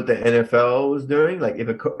going to do what the NFL was doing? Like if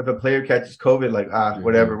a player catches COVID, like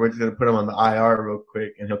whatever, we're just going to put him on the IR real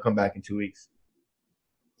quick, and he'll come back in 2 weeks.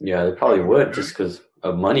 Yeah, they probably would just because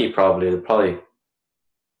of money. Probably they're probably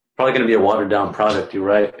going to be a watered down product. You're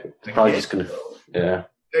right. It's probably just going to. Yeah.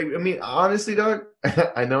 I mean, honestly, dog,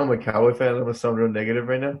 I know I'm a Cowboy fan. I'm sound real negative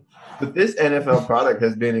right now, but this NFL product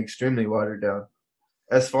has been extremely watered down.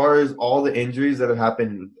 As far as all the injuries that have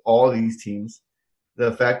happened with all these teams,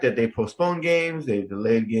 the fact that they postponed games, they've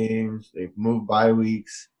delayed games, they've moved bye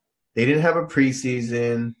weeks, they didn't have a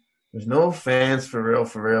preseason. There's no fans for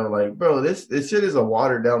real. Like, bro, this shit is a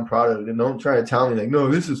watered down product, and don't try to tell me like, no,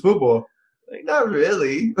 this is football. Like, not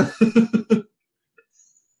really.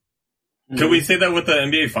 Could we say that with the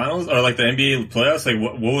NBA Finals or like the NBA playoffs? Like,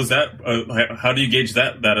 what was that? How do you gauge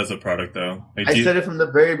that as a product, though? Like, I said it from the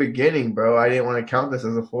very beginning, bro. I didn't want to count this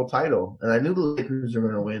as a full title, and I knew the Lakers were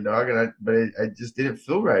going to win, dog. But I just didn't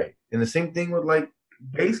feel right. And the same thing with like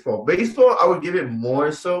baseball. Baseball, I would give it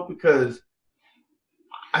more so because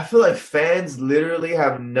I feel like fans literally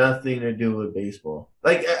have nothing to do with baseball.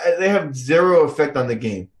 Like they have zero effect on the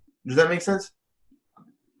game. Does that make sense?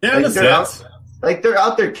 Yeah, like, in a sense. Like, they're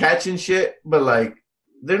out there catching shit, but, like,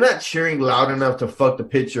 they're not cheering loud enough to fuck the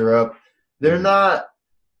pitcher up. They're not –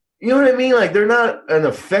 you know what I mean? Like, they're not an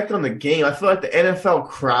effect on the game. I feel like the NFL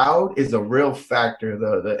crowd is a real factor.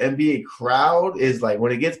 The NBA crowd is, like,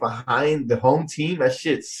 when it gets behind the home team, that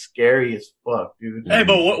shit's scary as fuck, dude. Hey,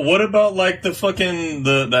 but what about, like, the fucking –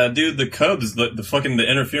 that dude, the Cubs, the fucking – the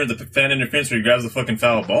interference, the fan interference where he grabs the fucking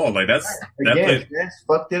foul ball. Like, that's – Again, fans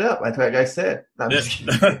fucked it up. Like I said. Like,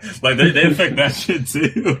 they affect that shit,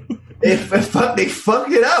 too. They fucked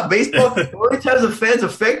it up. Baseball, the only times the fans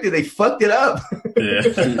affected, they fucked it up. Yeah.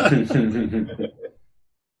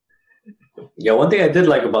 Yeah, one thing I did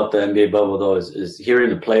like about the NBA bubble, though, is hearing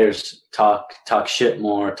the players talk shit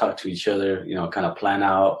more, talk to each other, you know, kind of plan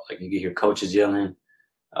out. Like, you get your coaches yelling.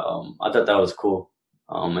 I thought that was cool.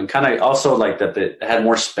 And kind of also like that they had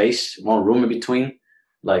more space, more room in between,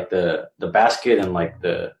 like the basket and, like,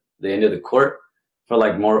 the end of the court. Felt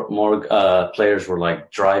like more players were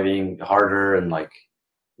like driving harder and like,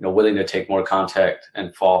 you know, willing to take more contact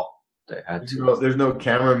and fall. They had to. There's no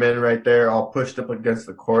cameramen right there, all pushed up against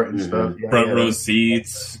the court and stuff. Yeah, Front row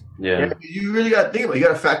seats. Yeah. You really got to think about it. You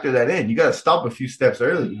got to factor that in. You got to stop a few steps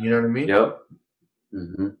early. You know what I mean? Yep.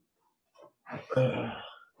 Mm-hmm.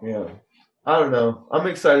 Yeah. I don't know. I'm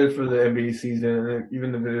excited for the NBA season,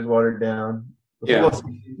 even if it is watered down. The football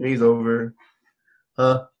season is over.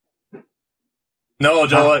 Huh? No,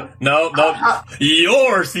 Joe. No.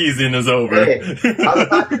 Your season is over. Hey,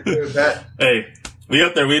 that. Hey, we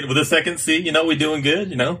up there with the second seed. You know, we doing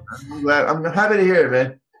good. You know. I'm glad. I'm happy to hear it,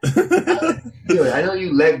 man. I know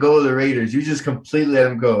you let go of the Raiders. You just completely let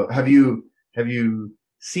them go. Have you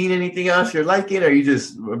seen anything else you're liking? Are you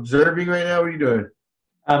just observing right now? What are you doing?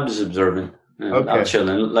 I'm just observing. Okay. I'm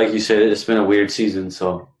chilling. Like you said, it's been a weird season,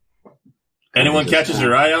 so. Anyone catches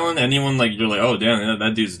your eye, Alan? Anyone like you're like, oh damn,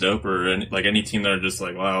 that dude's dope, or any team that are just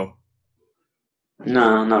like, wow.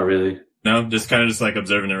 No, not really. No, just kind of just like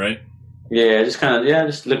observing it, right? Yeah, just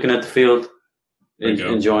just looking at the field,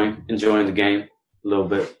 enjoying the game a little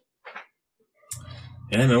bit.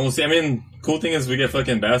 Yeah, man, we'll see. I mean, cool thing is we get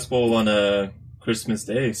fucking basketball on Christmas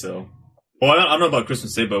Day, so. Well, I don't know about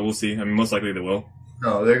Christmas Day, but we'll see. I mean, most likely they will.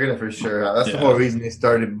 No, they're gonna for sure. That's the whole reason they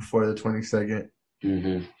started before the 22nd.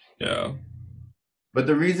 Mm-hmm. Yeah. But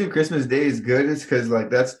the reason Christmas Day is good is because, like,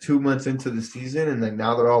 that's 2 months into the season, and then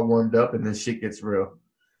now they're all warmed up, and then shit gets real.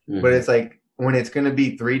 Mm-hmm. But it's like when it's going to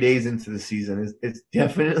be 3 days into the season, it's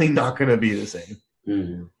definitely not going to be the same.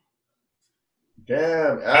 Mm-hmm.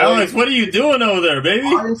 Damn, Alex, what are you doing over there, baby?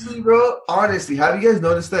 Honestly, bro, have you guys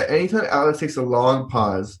noticed that anytime Alex takes a long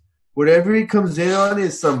pause, whatever he comes in on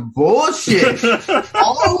is some bullshit?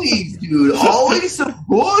 Always, dude. Always some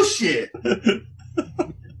bullshit.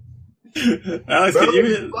 Alex, bro, can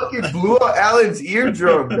you fucking blew out Alan's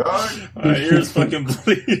eardrum, dog? My ears fucking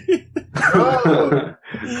bleeding. Bro.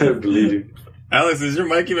 Bleeding. Alex, is your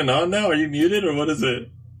mic even on now? Are you muted or what is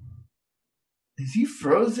it? Is he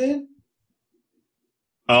frozen?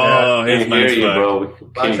 Oh, his mic's you, bro.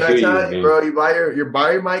 I'm trying to tell you, bro. You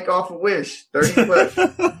buy your mic off of Wish. 30 bucks. So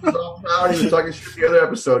proud he was talking shit the other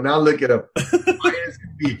episode. Now look at him. Quiet as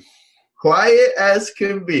can be. Quiet as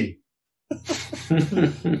can be.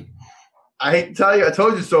 I hate to tell you, I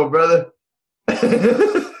told you so, brother. As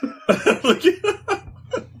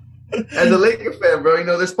a Laker fan, bro, you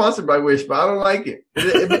know, they're sponsored by Wish, but I don't like it.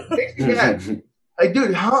 It makes me mad. Like,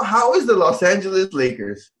 dude, how is the Los Angeles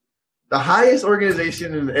Lakers the highest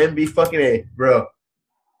organization in the NBA fucking A, bro?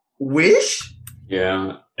 Wish?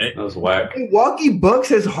 Yeah. That was whack. Milwaukee Bucks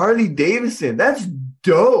has Harley Davidson. That's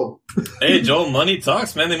dope. Hey, Joel, money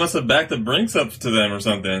talks, man. They must have backed the Brinks up to them or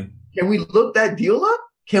something. Can we look that deal up?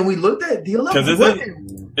 Because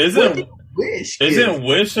isn't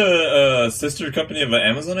Wish a sister company of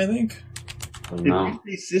Amazon? I think. No,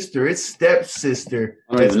 It's sister. It's stepsister.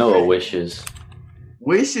 I don't even know what Wish is.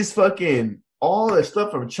 Wish is fucking all the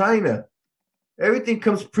stuff from China. Everything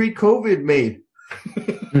comes pre-COVID made.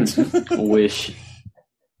 Wish.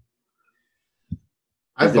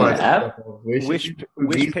 I Is it bought an app?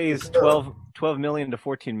 Wish pays 12 million to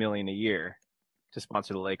 14 million a year to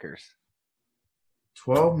sponsor the Lakers.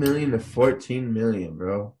 12 million to 14 million,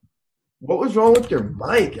 bro. What was wrong with your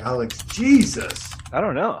mic, Alex? Jesus. I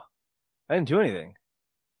don't know. I didn't do anything.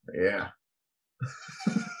 Yeah.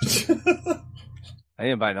 I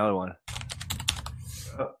didn't buy another one.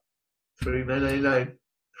 $29.99.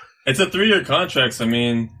 It's a 3-year contract. So, I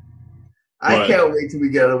mean, I What? can't wait till we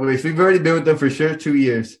get out of Wish. We've already been with them for sure 2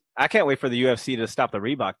 years. I can't wait for the UFC to stop the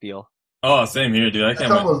Reebok deal. oh, same here, dude. I That's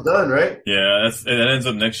can't. Wait. almost done, right? Yeah, that ends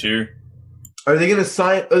up next year. Are they gonna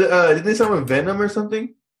sign? Did they sign with Venom or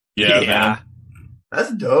something? Yeah, Yeah. man.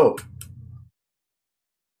 That's dope.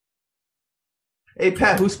 Hey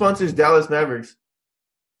Pat, who sponsors Dallas Mavericks?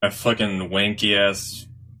 A fucking wanky ass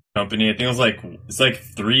company. I think it's like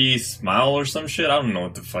 3 Smile or some shit. I don't know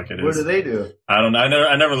what the fuck it What is. do they do? I don't know.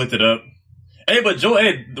 I never looked it up. Hey, but Joe,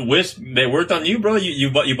 hey, Wish they worked on you, bro.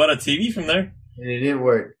 You bought a TV from there. And it didn't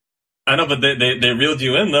work. I know, but they reeled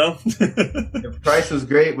you in though. The price was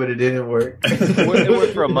great, but it didn't work. It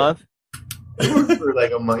worked for a month. It worked for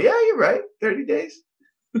like a month. Yeah, you're right. 30 days.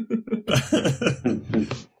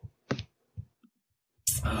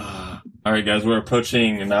 All right, guys, we're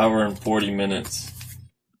approaching an hour and 40 minutes.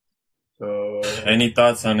 So Any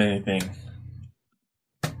thoughts on anything?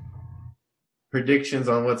 predictions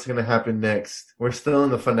on what's gonna happen next. We're still in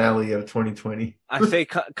the finale of 2020. I say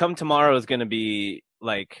come tomorrow is going to be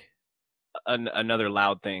like another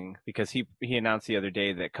loud thing because he announced the other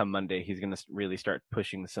day that come Monday he's going to really start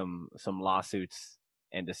pushing some lawsuits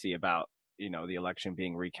and to see about the election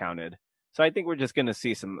being recounted. So I think we're just going to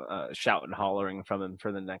see some shout and hollering from him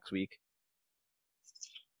for the next week.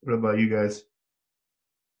 What about you guys?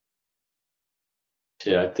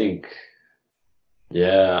 Yeah, I think.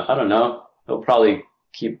 Yeah, I don't know. He'll probably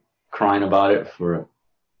keep crying about it for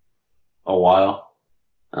a while.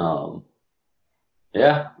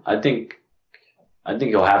 Yeah, I think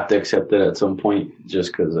he'll have to accept it at some point,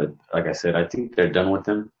 just because, like I said, I think they're done with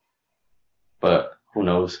him. But who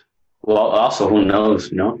knows? Well, also who knows,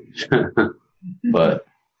 but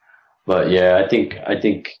yeah, I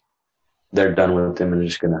think they're done with him and they're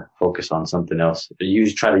just gonna focus on something else.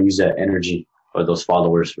 Try to use that energy or those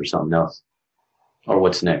followers for something else, or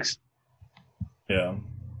what's next. Yeah.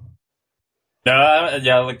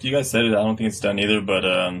 Yeah, like you guys said it, I don't think it's done either, but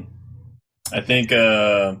I think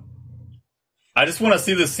I just want to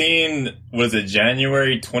see the scene, was it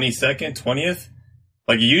January 22nd, 20th?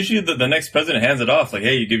 Like usually the next president hands it off, like,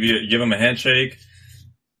 hey, you give him a handshake.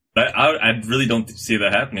 I really don't see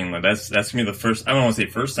that happening. Like that's gonna be the first, I don't want to say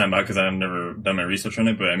first time out because I've never done my research on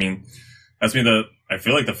it, but I mean, that's me I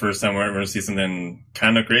feel like the first time we're gonna see something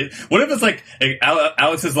kind of crazy. What if it's like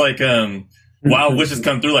Alex is like, wild wishes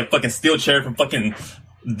come through, like fucking steel chair from fucking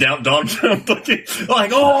Donald Trump, fucking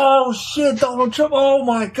like, oh shit, Donald Trump, oh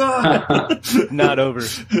my god, Not over.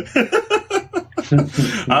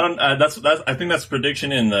 I think that's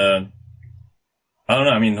prediction in the. I don't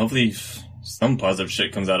know. I mean, hopefully some positive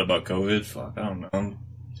shit comes out about COVID. Fuck, I don't know.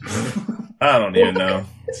 I don't even know.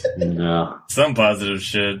 No. Some positive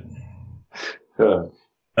shit. I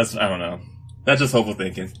don't know. That's just hopeful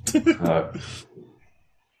thinking.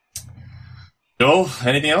 Joel,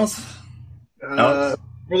 anything else?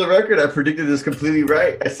 For the record, I predicted this completely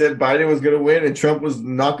right. I said Biden was going to win and Trump was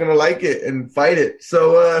not going to like it and fight it.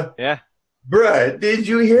 So, Yeah. bruh, did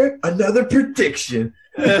you hear another prediction?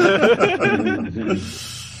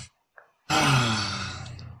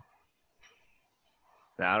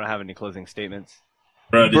 I don't have any closing statements.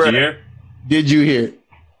 Bro, did you hear? Did you hear?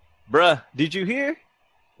 Bruh, did you hear?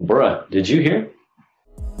 Bruh, did you hear?